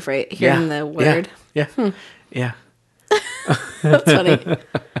hearing the phrase, the word. Yeah. Yeah. That's funny.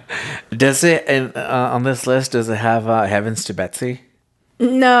 Does it, and on this list, does it have Heavens to Betsy?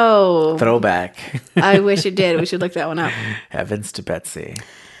 No. Throwback. I wish it did. We should look that one up. Heavens to Betsy.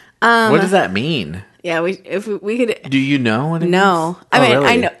 What does that mean? Yeah, if we could. Do you know what it means? No. I mean, really?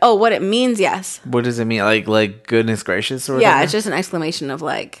 I know. Oh, what it means, yes. What does it mean? Like goodness gracious or yeah, whatever? it's just an exclamation of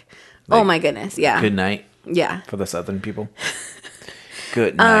like, oh my goodness. Yeah. Good night. Yeah. For the southern people.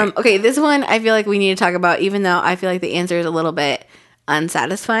 Good night. Okay, this one I feel like we need to talk about, even though I feel like the answer is a little bit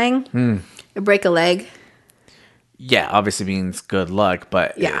unsatisfying. Break a leg. Yeah, obviously means good luck,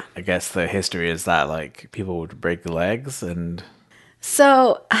 but yeah. I guess the history is that like people would break legs and...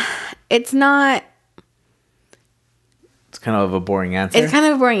 So, it's not... It's kind of a boring answer. It's kind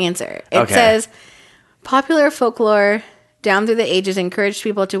of a boring answer. It says, popular folklore down through the ages encouraged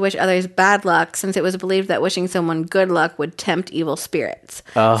people to wish others bad luck since it was believed that wishing someone good luck would tempt evil spirits.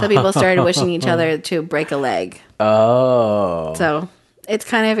 So people started wishing each other to break a leg. Oh. So it's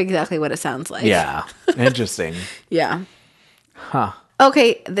kind of exactly what it sounds like. Yeah. Interesting. Yeah. Huh.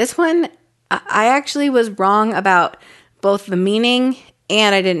 Okay, this one, I actually was wrong about both the meaning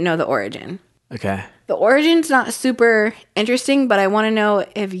and I didn't know the origin. Okay. The origin's not super interesting, but I want to know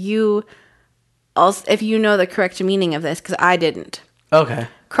if you know the correct meaning of this, because I didn't. Okay.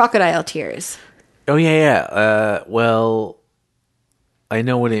 Crocodile tears. Oh, yeah. Well, I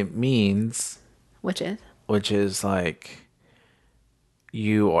know what it means. Which is? Which is like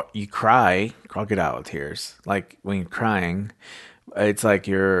you cry crocodile tears. Like when you're crying, it's like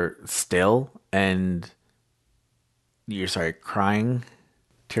you're still and you're crying,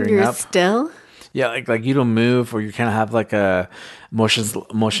 tearing You're up. still? Yeah, like you don't move, or you kind of have like a motionless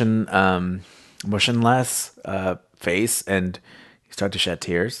face, and you start to shed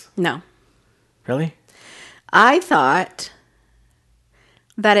tears. No. Really? I thought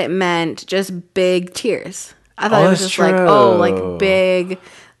that it meant just big tears. I thought it was just like, oh, like big,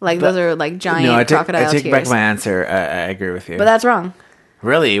 like those are like giant crocodile tears. I take back my answer. I agree with you. But that's wrong.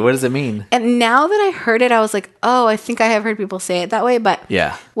 Really? What does it mean? And now that I heard it, I was like, oh, I think I have heard people say it that way. But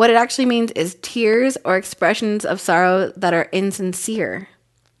yeah, what it actually means is tears or expressions of sorrow that are insincere.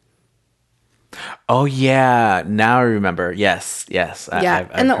 Oh, yeah. Now I remember. Yes. Yeah.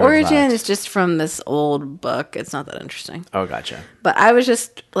 I've And the heard origin that. is just from this old book. It's not that interesting. Oh, gotcha. But I was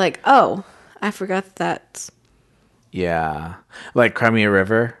just like, oh, I forgot that. Yeah. Like Crimea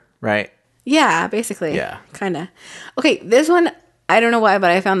River, right? Yeah, basically. Yeah. Kind of. Okay, this one, I don't know why, but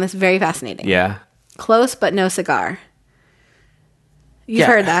I found this very fascinating. Yeah. Close but no cigar. You've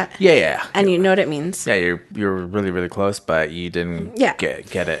heard that. Yeah. And you know what it means. Yeah, you're really, really close, but you didn't get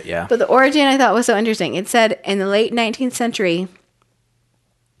it, yeah. But the origin I thought was so interesting. It said in the late 19th century,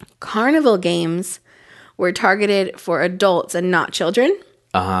 carnival games were targeted for adults and not children.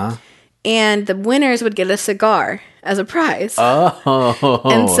 Uh-huh. And the winners would get a cigar as a prize. Oh.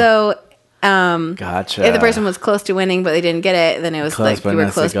 And so gotcha. if the person was close to winning but they didn't get it, then it was Close like you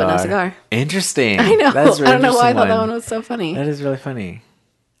were close but no cigar. Interesting. I know. That's really I don't know why I thought interesting that one was so funny. That is really funny.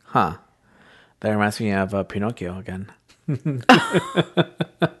 Huh. That reminds me of Pinocchio again. Put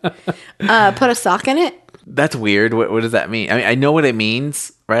a sock in it? That's weird. What does that mean? I mean, I know what it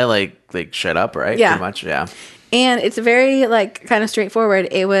means, right? Like shut up, right? Yeah. Pretty much, yeah. And it's very like kind of straightforward.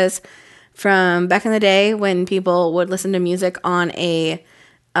 It was from back in the day when people would listen to music on a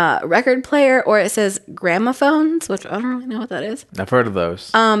record player, or it says gramophones, which I don't really know what that is. I've heard of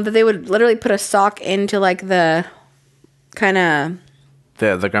those. That they would literally put a sock into like the kind of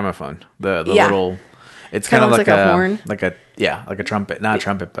the gramophone, the little. It's kind of like a horn, like a trumpet, not a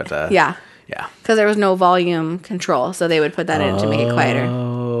trumpet, but yeah, because there was no volume control, so they would put that in to make it quieter.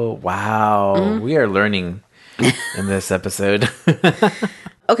 Oh wow, we are learning in this episode.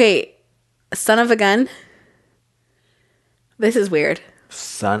 Okay, son of a gun. This is weird.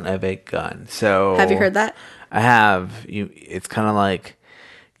 Son of a gun. So have you heard that? I have. It's kind of like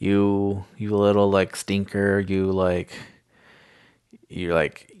you little like stinker. You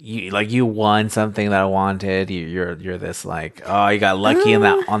won something that I wanted. You're this like, oh, you got lucky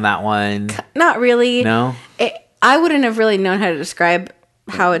on that one. Not really. No. I wouldn't have really known how to describe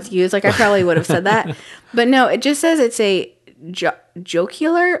how it's used. Like I probably would have said that, but no. It just says it's a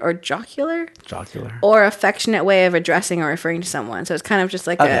jocular or affectionate way of addressing or referring to someone. So it's kind of just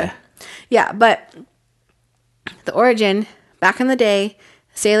like but the origin, back in the day,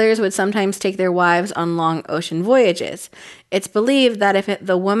 sailors would sometimes take their wives on long ocean voyages. It's believed that if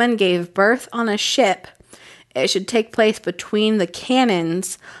the woman gave birth on a ship, it should take place between the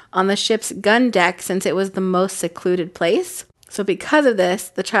cannons on the ship's gun deck, since it was the most secluded place. So because of this,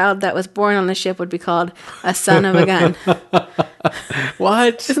 the child that was born on the ship would be called a son of a gun.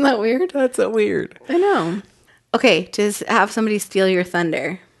 What? Isn't that weird? That's so weird. I know. Okay, to have somebody steal your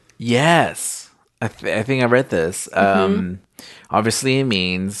thunder. Yes. I think I read this. Obviously it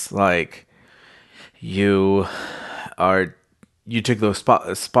means like you took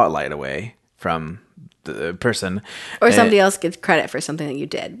the spotlight away from the person, or somebody else gets credit for something that you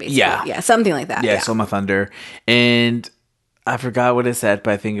did, basically. Yeah, something like that. Yeah, stole my thunder. And I forgot what it said,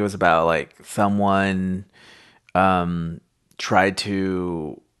 but I think it was about like someone tried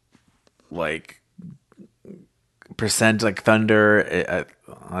to like present like thunder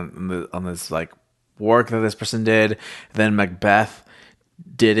on this like work that this person did. Then Macbeth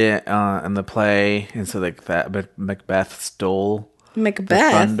did it in the play, and so like that, but Macbeth stole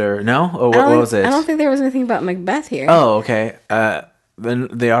Macbeth thunder. No, what was it? I don't think there was anything about Macbeth here. Oh, okay. Then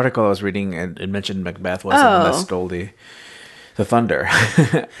the article I was reading, it mentioned Macbeth was the one that stole the thunder.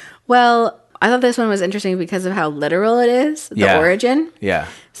 Well, I thought this one was interesting because of how literal it is, the origin. Yeah.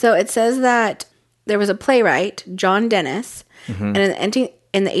 So it says that there was a playwright, John Dennis, and in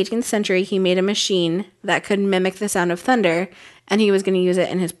in the 18th century, he made a machine that could mimic the sound of thunder, and he was going to use it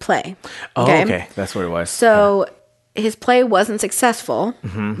in his play. Oh, okay. That's what it was. So his play wasn't successful,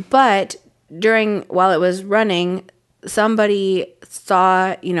 but while it was running, somebody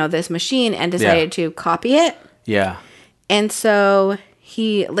saw, this machine and decided to copy it. Yeah. And so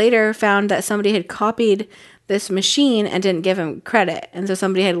he later found that somebody had copied this machine and didn't give him credit. And so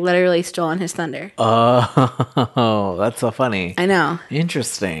somebody had literally stolen his thunder. Oh, that's so funny. I know.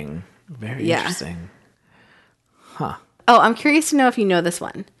 Interesting. Very interesting. Huh. Oh, I'm curious to know if you know this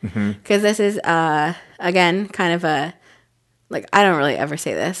one. Because this is, again, kind of I don't really ever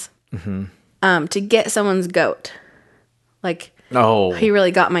say this. To get someone's goat. Like, he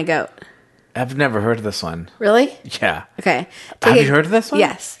really got my goat. I've never heard of this one. Really? Yeah. Okay. Have you heard of this one?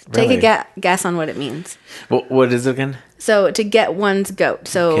 Yes. Really? Take a guess on what it means. What is it again? So, to get one's goat.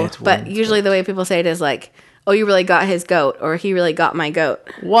 So, but usually the way people say it is like, oh, you really got his goat, or he really got my goat.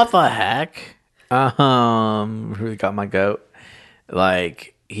 What the heck? Really got my goat.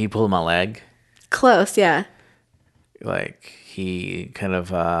 Like, he pulled my leg. Close, yeah. Like, he kind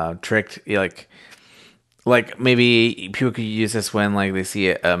of tricked, like maybe people could use this when like they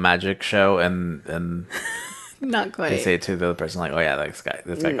see a magic show and Not quite. They say it to the other person like, oh yeah, this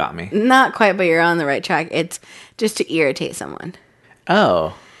guy got me. Not quite, but you're on the right track. It's just to irritate someone.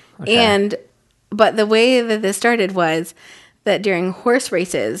 Oh. Okay. But the way that this started was that during horse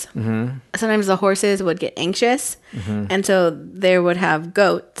races, sometimes the horses would get anxious, and so they would have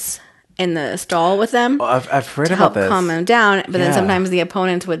goats in the stall with them. Oh, I've heard to about help calm them down. But then sometimes the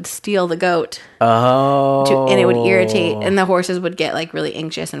opponents would steal the goat. Oh. And it would irritate, and the horses would get like really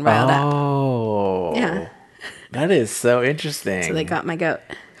anxious and riled up. Oh. Yeah. That is so interesting. So they got my goat.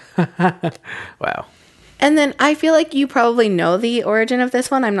 Wow. And then I feel like you probably know the origin of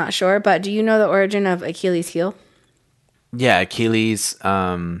this one. I'm not sure, but do you know the origin of Achilles' heel? Yeah, Achilles,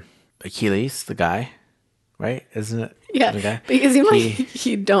 the guy, right? Isn't it? Yeah, the guy? because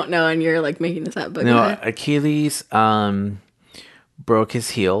you don't know and you're like making this up. But no, Achilles broke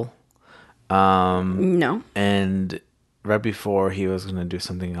his heel. No. And right before he was going to do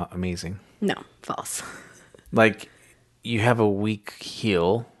something amazing. No, false. Like, you have a weak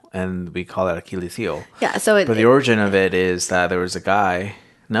heel, and we call that Achilles' heel. Yeah, but the origin of it is that there was a guy.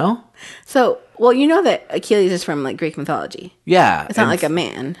 No? So, well, you know that Achilles is from like Greek mythology. Yeah. It's not like a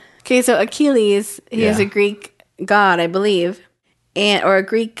man. Okay, so Achilles, he is a Greek god, I believe, or a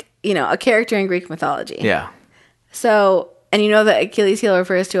Greek, a character in Greek mythology. Yeah. So, and you know that Achilles' heel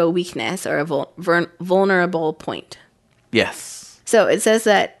refers to a weakness or a vulnerable point. Yes. So it says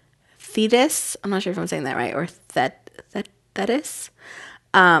that Thetis, I'm not sure if I'm saying that right, or Thetis,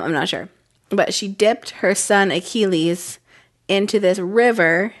 I'm not sure, but she dipped her son Achilles into this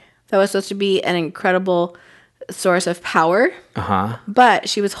river that was supposed to be an incredible source of power. But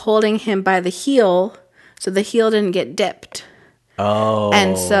she was holding him by the heel, so the heel didn't get dipped. Oh.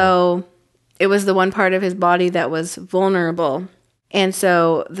 And so it was the one part of his body that was vulnerable. And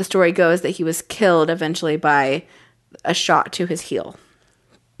so the story goes that he was killed eventually by a shot to his heel.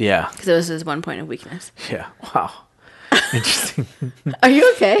 Yeah. Because it was his one point of weakness. Yeah. Wow. Interesting. Are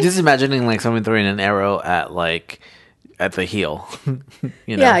you okay? Just imagining like someone throwing an arrow at the heel.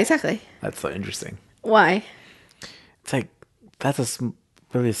 Yeah, exactly. That's so interesting. Why? It's like, that's a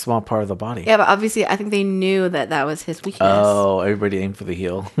really small part of the body. Yeah, but obviously I think they knew that was his weakness. Oh, everybody aimed for the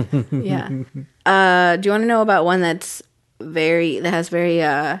heel. Yeah. Do you want to know about one that has very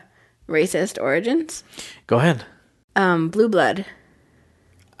racist origins? Go ahead. Blue blood.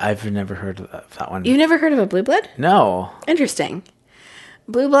 I've never heard of that one. You've never heard of a blue blood? No. Interesting.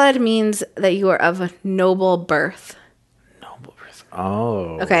 Blue blood means that you are of a noble birth. Noble birth.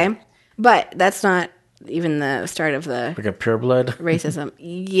 Oh. Okay. But that's not even the start of the... Like a pure blood? Racism.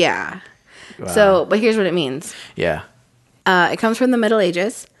 Yeah. Wow. So, but here's what it means. Yeah. It comes from the Middle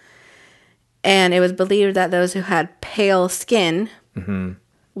Ages. And it was believed that those who had pale skin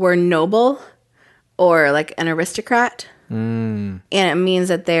were noble or like an aristocrat. And it means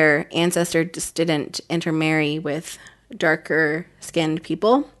that their ancestors just didn't intermarry with darker skinned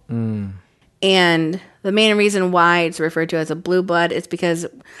people. And the main reason why it's referred to as a blue blood is because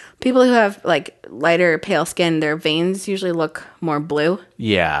people who have like lighter pale skin, their veins usually look more blue.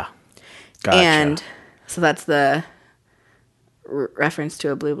 Yeah. Gotcha. And so that's the reference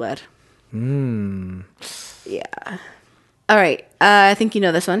to a blue blood. Yeah. All right. I think you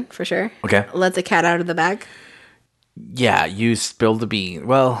know this one for sure. Okay. Let the cat out of the bag. Yeah, you spilled the bean.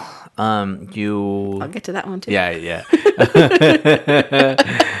 Well, you... I'll get to that one too. Yeah.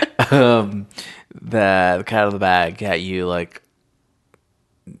 The cat out of the bag. Yeah, you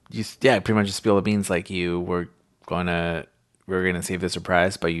pretty much just spill the beans like you were going to we're going to save the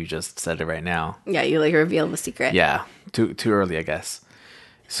surprise, but you just said it right now. Yeah, you like reveal the secret. Yeah. Too early, I guess.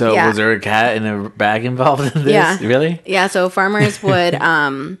 So Yeah. was there a cat in a bag involved in this? Yeah. Really? Yeah, so farmers would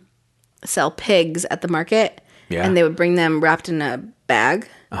sell pigs at the market. Yeah. And they would bring them wrapped in a bag.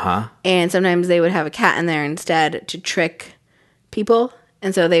 Uh-huh. And sometimes they would have a cat in there instead to trick people.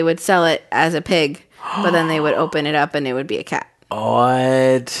 And so they would sell it as a pig, but then they would open it up and it would be a cat.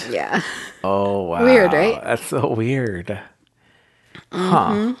 What? Yeah. Oh, wow. Weird, right? That's so weird.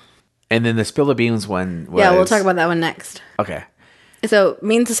 Huh. And then the spill the beans one was... Yeah, we'll talk about that one next. Okay. So it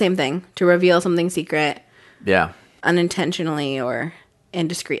means the same thing, to reveal something secret Yeah. unintentionally or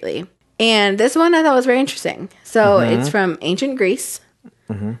indiscreetly. And this one I thought was very interesting. So it's from ancient Greece.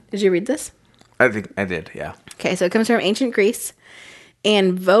 Did you read this? I think I did, yeah. Okay, so it comes from ancient Greece.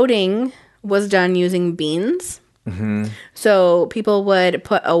 And voting was done using beans. So people would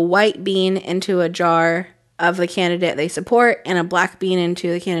put a white bean into a jar of the candidate they support and a black bean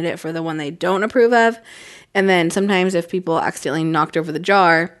into the candidate for the one they don't approve of. And then sometimes if people accidentally knocked over the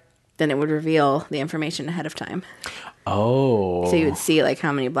jar, then it would reveal the information ahead of time. Oh. So you would see like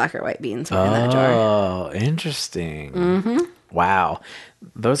how many black or white beans were in that jar. Oh, interesting. Wow.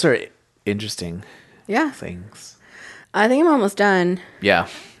 Those are interesting Yeah. things. I think I'm almost done. Yeah.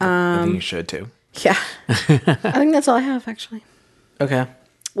 I think you should too. Yeah. I think that's all I have, actually. Okay.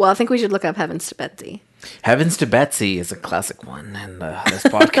 Well, I think we should look up Heavens to Betsy. Heavens to Betsy is a classic one in this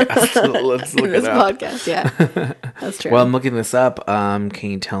podcast. Let's look This it up. podcast, yeah. That's true. Well, I'm looking this up. Can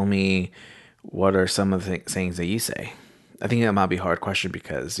you tell me what are some of the sayings that you say? I think that might be a hard question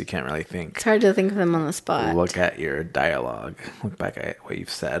because you can't really think. It's hard to think of them on the spot. Look at your dialogue. Look back at what you've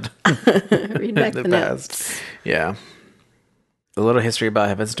said. Read back the past. notes. Yeah. A little history about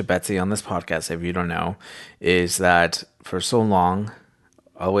Heavens to Betsy on this podcast, if you don't know, is that for so long,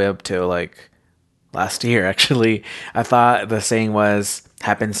 all the way up to like last year, actually, I thought the saying was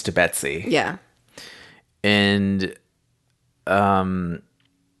happens to Betsy. Yeah. And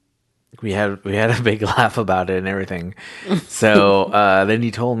we had a big laugh about it and everything. So then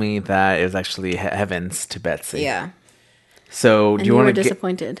you told me that it was actually Heavens to Betsy. Yeah. So And do you want to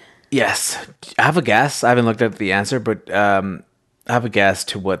disappointed. Yes. I have a guess. I haven't looked at the answer, but I have a guess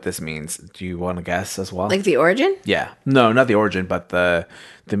to what this means. Do you want to guess as well? Like the origin? Yeah. No, not the origin, but the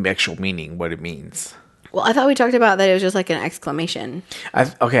actual meaning, what it means. Well, I thought we talked about that it was just like an exclamation.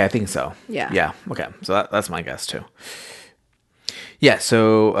 Okay, I think so. Yeah. Yeah. Okay. So that's my guess too. Yeah.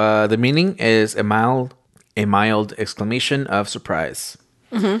 So the meaning is a mild exclamation of surprise.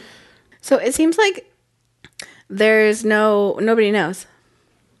 So it seems like nobody knows.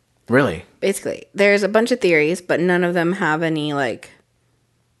 Really? Basically, there's a bunch of theories, but none of them have any like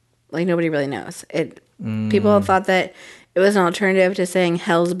nobody really knows. People thought that it was an alternative to saying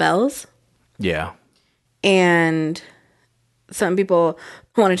 "Hell's Bells," Yeah. and some people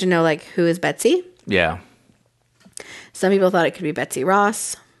wanted to know like who is Betsy. Yeah. Some people thought it could be Betsy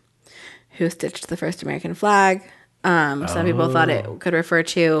Ross, who stitched the first American flag. Some people thought it could refer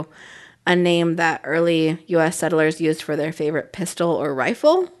to a name that early U.S. settlers used for their favorite pistol or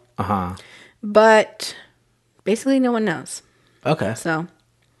rifle. But basically no one knows. Okay. So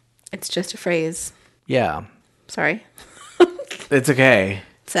it's just a phrase. Yeah. Sorry. It's okay.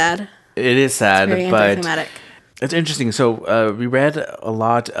 Sad. It is sad, Very but anticlimactic. it's interesting. So we read a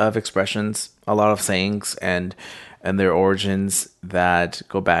lot of expressions, a lot of sayings, and their origins that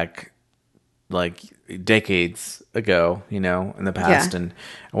go back like decades ago, in the past. Yeah. And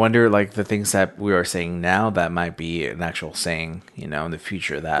I wonder, like, the things that we are saying now that might be an actual saying, in the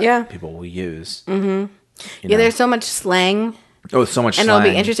future that people will use. Yeah, there's so much slang. Oh, so much And slang.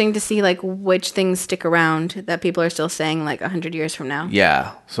 it'll be interesting to see like which things stick around that people are still saying like 100 years from now.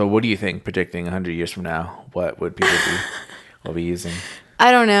 Yeah. So what do you think, predicting 100 years from now? What would people be using?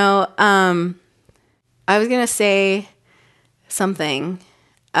 I don't know. I was going to say something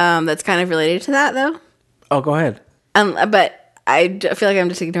that's kind of related to that though. Oh, go ahead. But I feel like I'm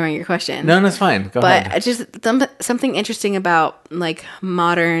just ignoring your question. No, that's fine. Go ahead. But just something interesting about like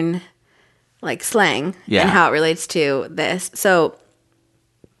modern like slang and how it relates to this. So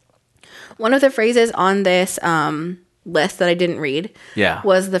one of the phrases on this list that I didn't read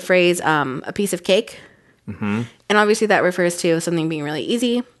was the phrase a piece of cake. And obviously that refers to something being really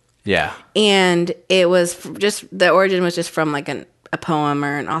easy. Yeah. And it was the origin was just from like a poem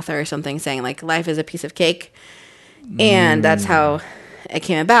or an author or something saying like life is a piece of cake. And that's how it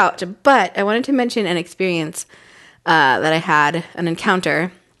came about. But I wanted to mention an experience that I had, an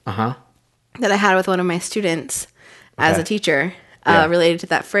encounter that I had with one of my students as a teacher related to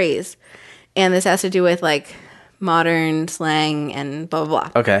that phrase. And this has to do with like modern slang and blah, blah,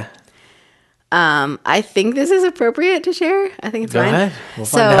 blah. Okay. I think this is appropriate to share. I think it's Go fine. ahead. We'll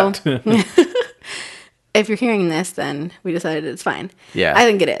find out. If you're hearing this, then we decided it's fine. Yeah. I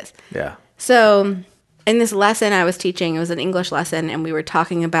think it is. Yeah. So in this lesson I was teaching, it was an English lesson, and we were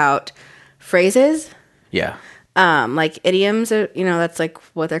talking about phrases, Yeah. like idioms, or, that's like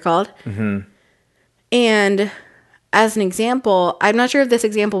what they're called. Mm-hmm. And as an example, I'm not sure if this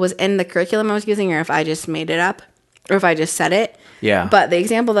example was in the curriculum I was using or if I just made it up or if I just said it. Yeah. But the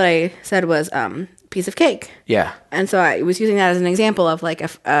example that I said was piece of cake. Yeah. And so I was using that as an example of like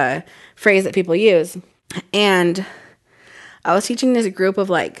a phrase that people use. And I was teaching this group of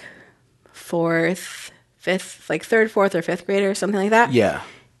like third, fourth, or fifth graders, something like that. Yeah.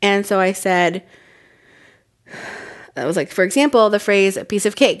 And so I said, that was like, for example, the phrase piece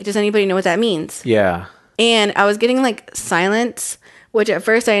of cake. Does anybody know what that means? Yeah. And I was getting like silence, which at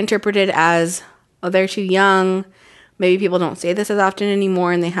first I interpreted as, oh, they're too young. Maybe people don't say this as often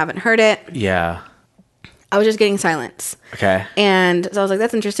anymore and they haven't heard it. Yeah. I was just getting silence. Okay. And so I was like,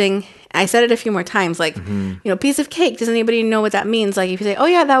 that's interesting. I said it a few more times, like, piece of cake. Does anybody know what that means? Like, if you say, oh,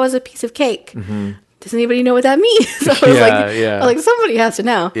 yeah, that was a piece of cake. Mm-hmm. Does anybody know what that means? So I was like, somebody has to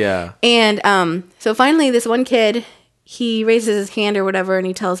know. Yeah. And so finally, this one kid, he raises his hand or whatever, and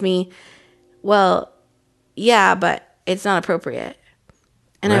he tells me, well, yeah, but it's not appropriate.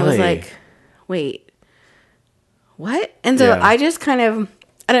 And I was like, wait, what? And so I just I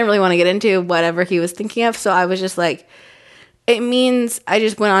didn't really want to get into whatever he was thinking of. So I was just like, I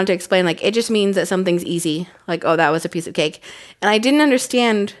just went on to explain, like, it just means that something's easy. Like, oh, that was a piece of cake. And I didn't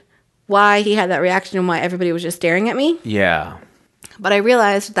understand why he had that reaction and why everybody was just staring at me. Yeah. But I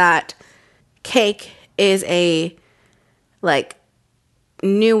realized that cake is a, like,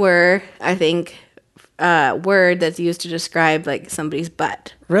 newer, I think, word that's used to describe, like, somebody's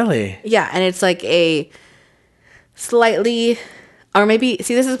butt. Really? Yeah, and it's like a slightly, or maybe,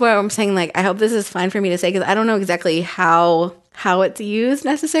 see, this is where I'm saying, like, I hope this is fine for me to say, because I don't know exactly how it's used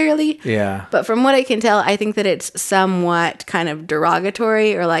necessarily. Yeah. But from what I can tell, I think that it's somewhat kind of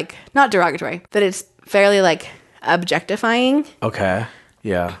derogatory, or like, not derogatory, that it's fairly like objectifying. Okay.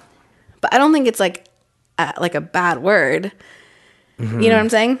 Yeah. But I don't think it's like a bad word. Mm-hmm. You know what I'm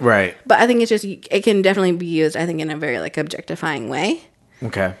saying? Right. But I think it's just, it can definitely be used, I think, in a very like objectifying way.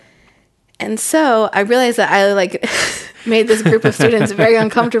 Okay. And so I realized that I like made this group of students very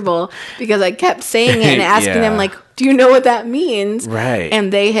uncomfortable because I kept saying it and asking them, like, do you know what that means? Right.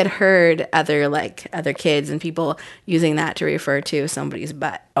 And they had heard other kids and people using that to refer to somebody's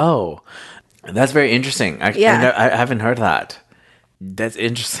butt. Oh, that's very interesting. I haven't heard that. That's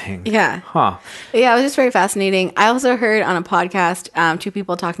interesting. Yeah. Huh. Yeah, it was just very fascinating. I also heard on a podcast two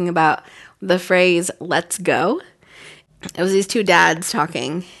people talking about the phrase "let's go." It was these two dads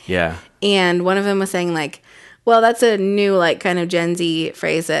talking. Yeah. And one of them was saying, like, well, that's a new, like, kind of Gen Z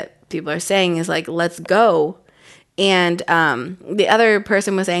phrase that people are saying is, like, let's go. And the other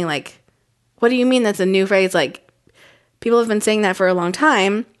person was saying, like, what do you mean that's a new phrase? Like, people have been saying that for a long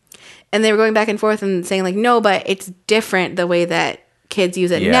time. And they were going back and forth and saying, like, no, but it's different the way that kids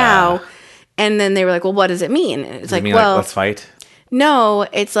use it now. And then they were like, well, what does it mean? And it's like, well, let's fight? No,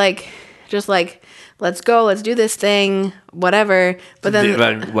 it's like, just like, let's go, let's do this thing, whatever. But then,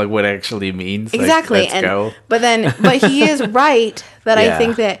 like what it actually means. Exactly. Like, let's go. But he is right that Yeah. I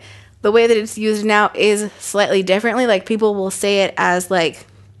think that the way that it's used now is slightly differently. Like, people will say it as like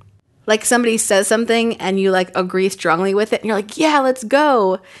somebody says something and you like agree strongly with it and you're like, yeah, let's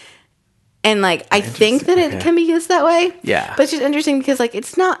go. And like, I think that it can be used that way. Yeah. But it's just interesting because like,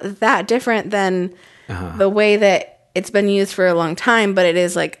 it's not that different than the way that it's been used for a long time, but it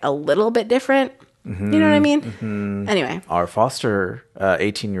is like a little bit different. Mm-hmm. You know what I mean? Mm-hmm. Anyway. Our foster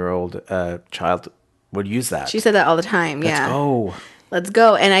 18-year-old child would use that. She said that all the time. Let's go. Let's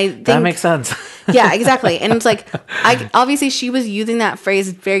go. And I think that makes sense. Yeah, exactly. And it's like, obviously she was using that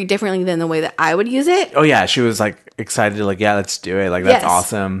phrase very differently than the way that I would use it. Oh yeah, she was like excited, like, yeah, let's do it. Like, that's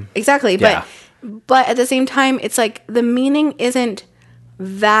awesome. Exactly. Yeah. But at the same time, it's like the meaning isn't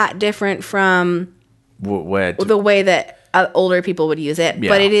that different from the way that older people would use it. Yeah.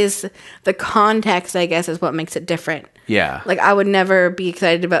 But it is the context, I guess, is what makes it different. Yeah. Like, I would never be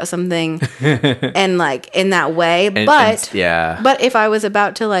excited about something and like in that way. But if I was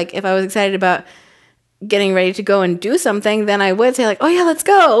about to like, if I was excited about getting ready to go and do something, then I would say like, oh yeah, let's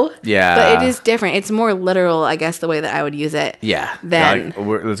go. Yeah. But it is different. It's more literal, I guess, the way that I would use it. Yeah. Than,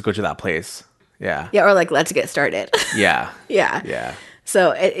 like, let's go to that place. Yeah. Yeah. Or like, let's get started. Yeah. Yeah. Yeah.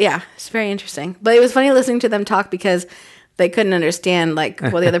 So it's very interesting. But it was funny listening to them talk because they couldn't understand like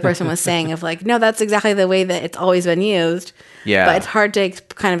what the other person was saying of like, no, that's exactly the way that it's always been used. Yeah. But it's hard to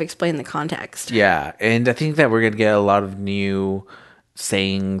kind of explain the context. Yeah. And I think that we're going to get a lot of new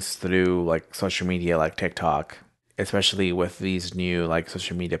sayings through like social media, like TikTok, especially with these new like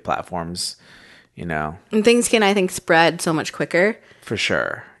social media platforms, you know. And things can, I think, spread so much quicker. For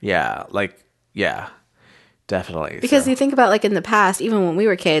sure. Yeah. Like, yeah, definitely. Because So, you think about like in the past, even when we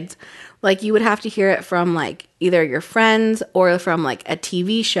were kids, like you would have to hear it from like either your friends or from like a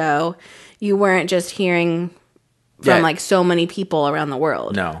TV show. You weren't just hearing from like so many people around the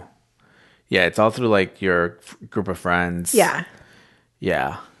world. no. Yeah. It's all through like your group of friends. Yeah.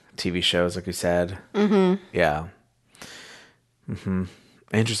 Yeah. TV shows, like you said. Mm-hmm. Yeah. Mm-hmm.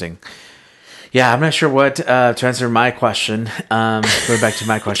 Interesting. Yeah, I'm not sure what to answer my question. Going back to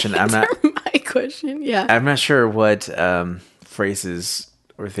my question, My question, yeah. I'm not sure what phrases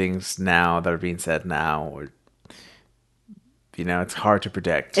or things now that are being said now, or it's hard to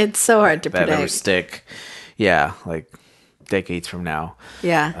predict. It's so hard to that predict. Ever stick. Yeah, like decades from now.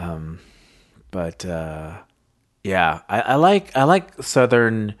 Yeah. But yeah, I like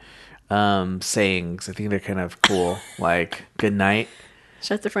Southern sayings. I think they're kind of cool. Like good night.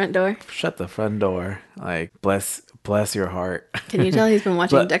 Shut the front door. Shut the front door. Like bless your heart. Can you tell he's been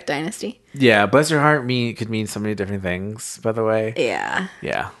watching Duck Dynasty? Yeah, bless your heart could mean so many different things, by the way. Yeah.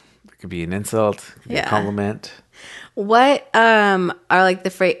 Yeah. It could be an insult, it could be a compliment. What are like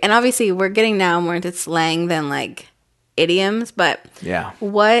the phrase, and obviously we're getting now more into slang than like idioms, but yeah.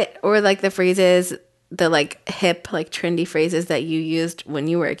 What or like the phrases, the like hip, like trendy phrases that you used when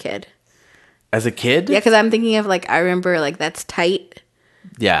you were a kid? As a kid? Yeah, because I'm thinking of like, I remember like that's tight.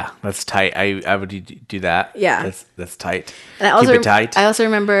 Yeah, that's tight. I would do that. Yeah. That's tight. And I also, keep it tight. I also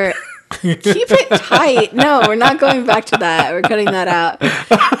remember keep it tight. No, we're not going back to that. We're cutting that out.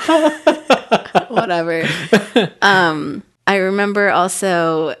 Whatever. I remember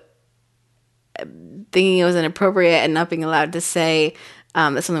also thinking it was inappropriate and not being allowed to say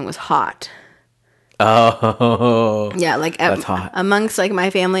that something was hot. Oh. Yeah, like that's hot. Amongst like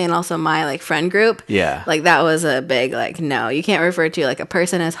my family and also my like friend group. Yeah. Like that was a big like, no, you can't refer to like a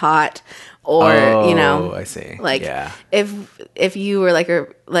person as hot or, I see. Like yeah. if you were like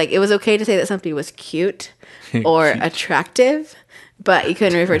it was okay to say that somebody was cute or attractive, but you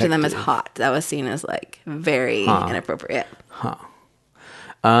couldn't refer to them as hot. That was seen as like very inappropriate. Huh.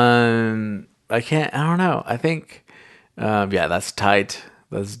 I don't know. I think yeah, that's tight.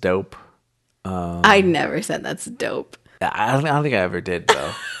 That's dope. I never said that's dope. I don't think I ever did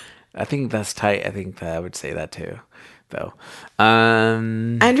though. I think that's tight. I think that I would say that too, though.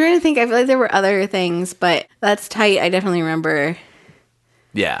 I'm trying to think. I feel like there were other things, but that's tight. I definitely remember.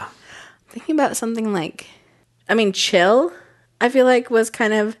 Yeah. Thinking about something like, chill. I feel like was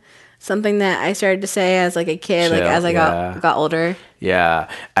kind of something that I started to say as like a kid, chill, like as I got older. Yeah,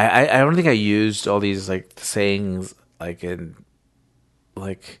 I don't think I used all these like sayings like in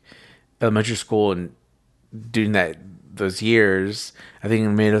like elementary school and doing those years. I think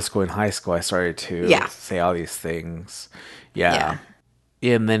in middle school and high school I started to say all these things. Yeah.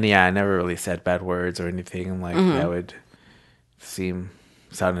 And then I never really said bad words or anything like that would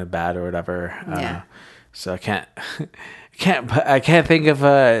sounded bad or whatever. So I can't think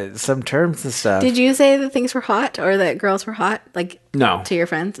of some terms and stuff. Did you say that things were hot or that girls were hot? Like no. To your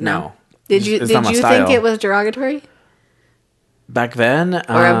friends? No. Did you think it was derogatory? Back then?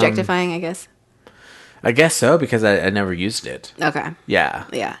 Or objectifying, I guess. I guess so, because I never used it. Okay. Yeah.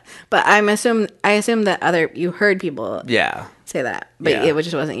 Yeah. But I assume that you heard people say that. But it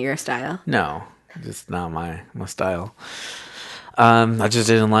just wasn't your style. No. Just not my style. I just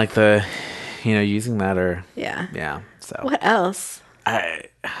didn't like the using that or yeah. So what else?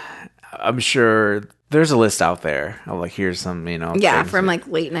 I'm sure there's a list out there. I'm like, here's some from like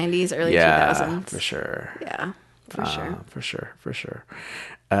late 90s, early 2000s. For sure. Yeah. For sure.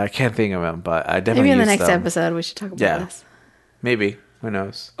 I can't think of them, but I definitely maybe in the next episode we should talk about this. Maybe. Who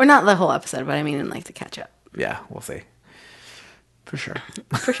knows? Or not the whole episode, but I mean in like to catch up. Yeah, we'll see. For sure.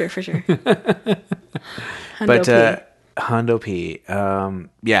 For sure. But Hondo P.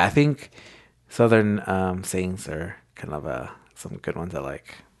 I think Southern sayings are kind of some good ones I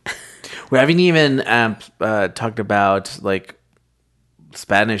like. We haven't even talked about like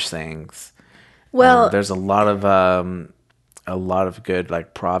Spanish sayings. Well, there's a lot of good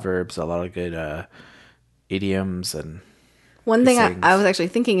like proverbs, a lot of good idioms and one thing I was actually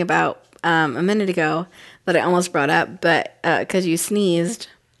thinking about a minute ago that I almost brought up, but because you sneezed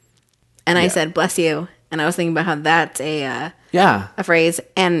and I said bless you, and I was thinking about how that's a phrase,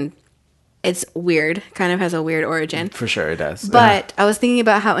 and it's weird, kind of has a weird origin. For sure it does. But I was thinking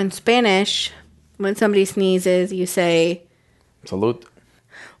about how in Spanish, when somebody sneezes, you say salud,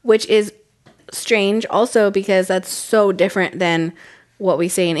 which is strange also because that's so different than what we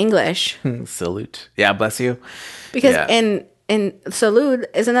say in English. Salute. Yeah, bless you. Because in in salud,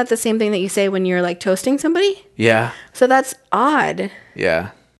 isn't that the same thing that you say when you're like toasting somebody? Yeah. So that's odd.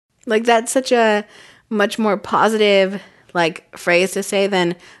 Yeah. Like that's such a much more positive like phrase to say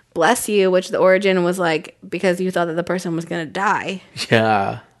than bless you, which the origin was like because you thought that the person was going to die.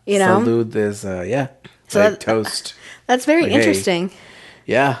 Yeah. You know? Salud is, yeah. So like toast. That's very Like, hey. interesting.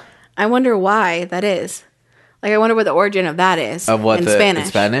 Yeah. I wonder why that is. Like, I wonder what the origin of that is Of what in Spanish. In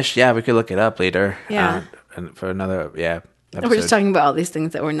Spanish? Yeah, we could look it up later. Yeah. And for another, episode. We're just talking about all these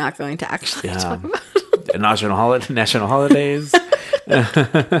things that we're not going to actually talk about. National holidays.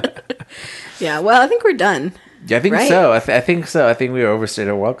 Yeah, well, I think we're done. Yeah, I think so. I think so. I think we overstayed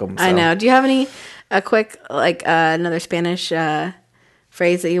our welcome. So. I know. Do you have a quick, like, another Spanish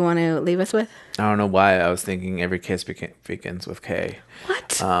phrase that you want to leave us with? I don't know why I was thinking every kiss begins with K. What?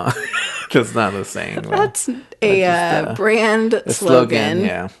 That's not the saying. That's a brand slogan.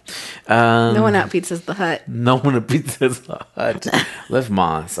 Yeah. No one at Pizza's the Hut. No one at Pizza's the Hut. Liv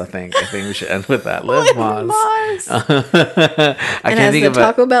Moss, I think. I think we should end with that. Liv Moss. I can't think of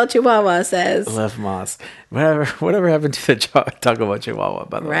Taco Bell Chihuahua says. Liv Moss. Whatever happened to the Taco Bell Chihuahua,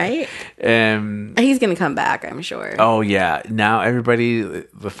 by the way? Right? He's going to come back, I'm sure. Oh, yeah. Now everybody,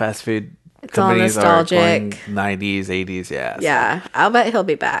 the fast food it's all nostalgic. Are going 90s, 80s, yeah. Yeah, I'll bet he'll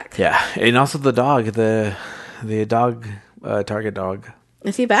be back. Yeah, and also the dog, the dog, Target dog.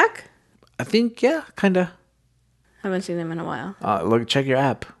 Is he back? I think, yeah, kind of. Haven't seen him in a while. Look, check your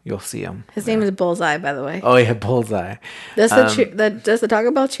app. You'll see him. His name is Bullseye, by the way. Oh, yeah, Bullseye. Does the Taco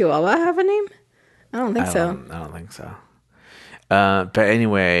Bell Chihuahua have a name? I don't think so. I don't think so. But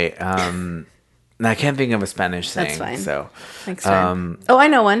anyway, I can't think of a Spanish saying. That's fine. So, thanks, friend. I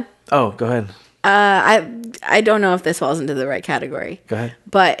know one. Oh, go ahead. I don't know if this falls into the right category. Go ahead.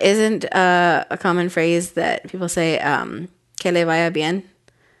 But isn't a common phrase that people say, que le vaya bien?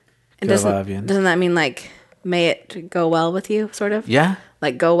 And doesn't that mean like, may it go well with you, sort of? Yeah.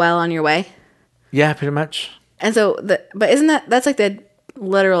 Like go well on your way? Yeah, pretty much. And so, but isn't that's like the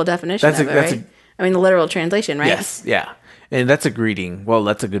literal definition of it, right? I mean, the literal translation, right? Yes, yeah. And that's a greeting. Well,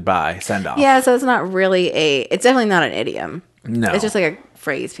 that's a goodbye, send off. Yeah, so it's not really it's definitely not an idiom. No. It's just like a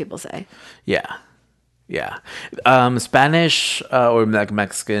phrase people say. Yeah. Yeah. Spanish or like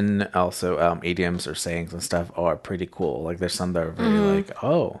Mexican also idioms or sayings and stuff are pretty cool. Like there's some that are very like,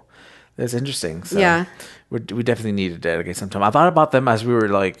 oh, that's interesting. So yeah. We definitely need to dedicate some time. I thought about them as we were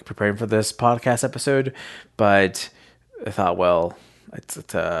like preparing for this podcast episode, but I thought, well, it's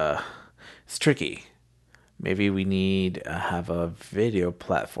tricky. Maybe we need to have a video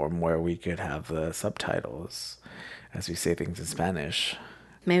platform where we could have the subtitles as we say things in Spanish.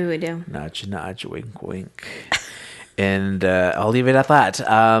 Maybe we do. Nudge, nudge, wink, wink. And I'll leave it at that.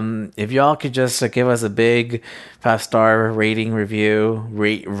 If y'all could just give us a big 5-star rating review,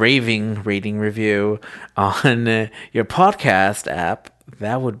 raving rating review on your podcast app,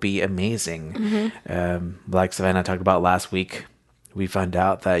 that would be amazing. Mm-hmm. Like Savannah talked about last week, we found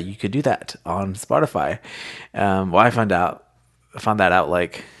out that you could do that on Spotify. Well, I found that out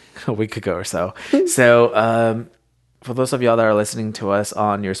like a week ago or so. So for those of y'all that are listening to us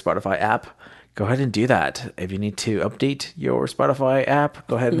on your Spotify app, go ahead and do that. If you need to update your Spotify app,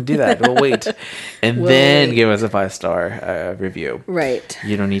 go ahead and do that. We'll wait. And then give us a 5-star review. Right.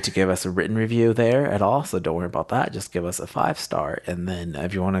 You don't need to give us a written review there at all, so don't worry about that. Just give us a 5-star. And then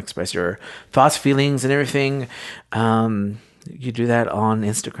if you want to express your thoughts, feelings, and everything, you do that on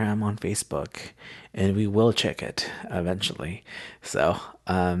Instagram, on Facebook, and we will check it eventually. So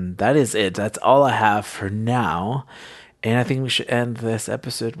that is it. That's all I have for now. And I think we should end this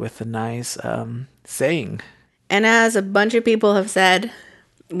episode with a nice saying. And as a bunch of people have said,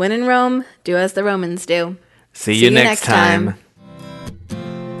 when in Rome, do as the Romans do. See you next time.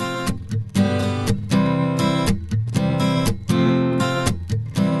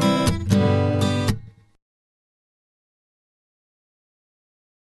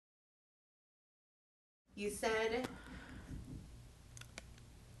 You said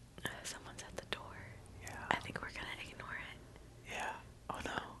someone's at the door. Yeah. I think we're gonna ignore it. Yeah. Oh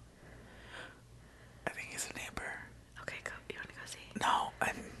no. I think he's a neighbor. Okay, go. You want to go see? No,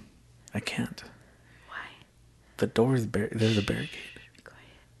 I can't. Why? The door is there's a barricade. Be quiet.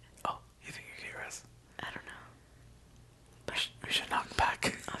 Oh, you think you can hear us? I don't know. But we should knock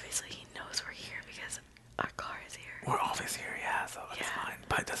back. Obviously, he knows we're here because our car is here. We're always here, yeah, so that's fine.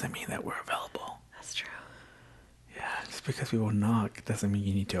 But it doesn't mean that we're available. That's true. Yeah, just because we will knock doesn't mean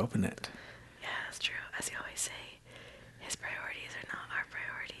you need to open it. Yeah, that's true. As you always say, his priorities are not our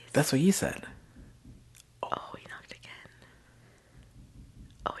priorities. That's what you said. Oh, he knocked again.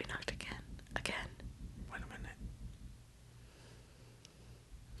 Oh, he knocked again. Again. Wait a minute.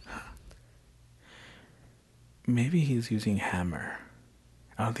 Maybe he's using hammer.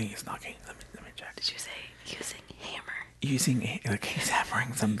 I don't think he's knocking. Let me check. Did you say using hammer? Using, like he's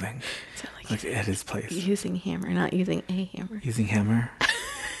hammering something. Like at his place. Using hammer, not using a hammer. Using hammer?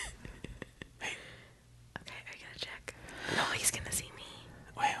 Hey. Okay, I gotta check. No, he's gonna see me.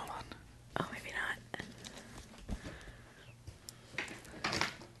 Wait, hold on. Oh, maybe not.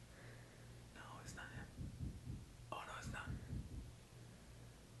 No, it's not him. Oh, no, it's not.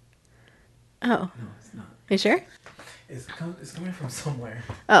 Oh. No, it's not. You sure? It's coming from somewhere.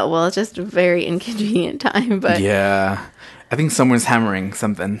 Oh, well, it's just a very inconvenient time, but... Yeah. I think someone's hammering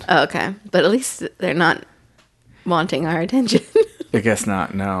something. Oh, okay. But at least they're not wanting our attention. I guess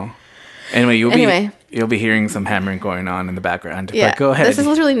not, no. Anyway, you'll be hearing some hammering going on in the background. Yeah. But go ahead. This has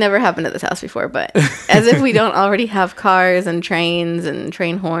literally never happened at this house before, but as if we don't already have cars and trains and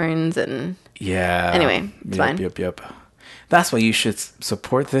train horns and... Yeah. Anyway, it's fine. Yep. That's why you should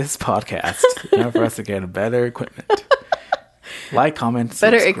support this podcast for us to get better equipment. Like, comment,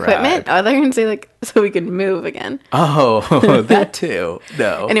 Better subscribe. equipment? Oh, they're going to say, like, so we can move again. Oh, that too.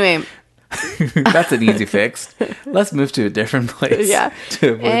 No. Anyway. That's an easy fix. Let's move to a different place. Yeah.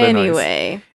 To avoid the noise. Anyway.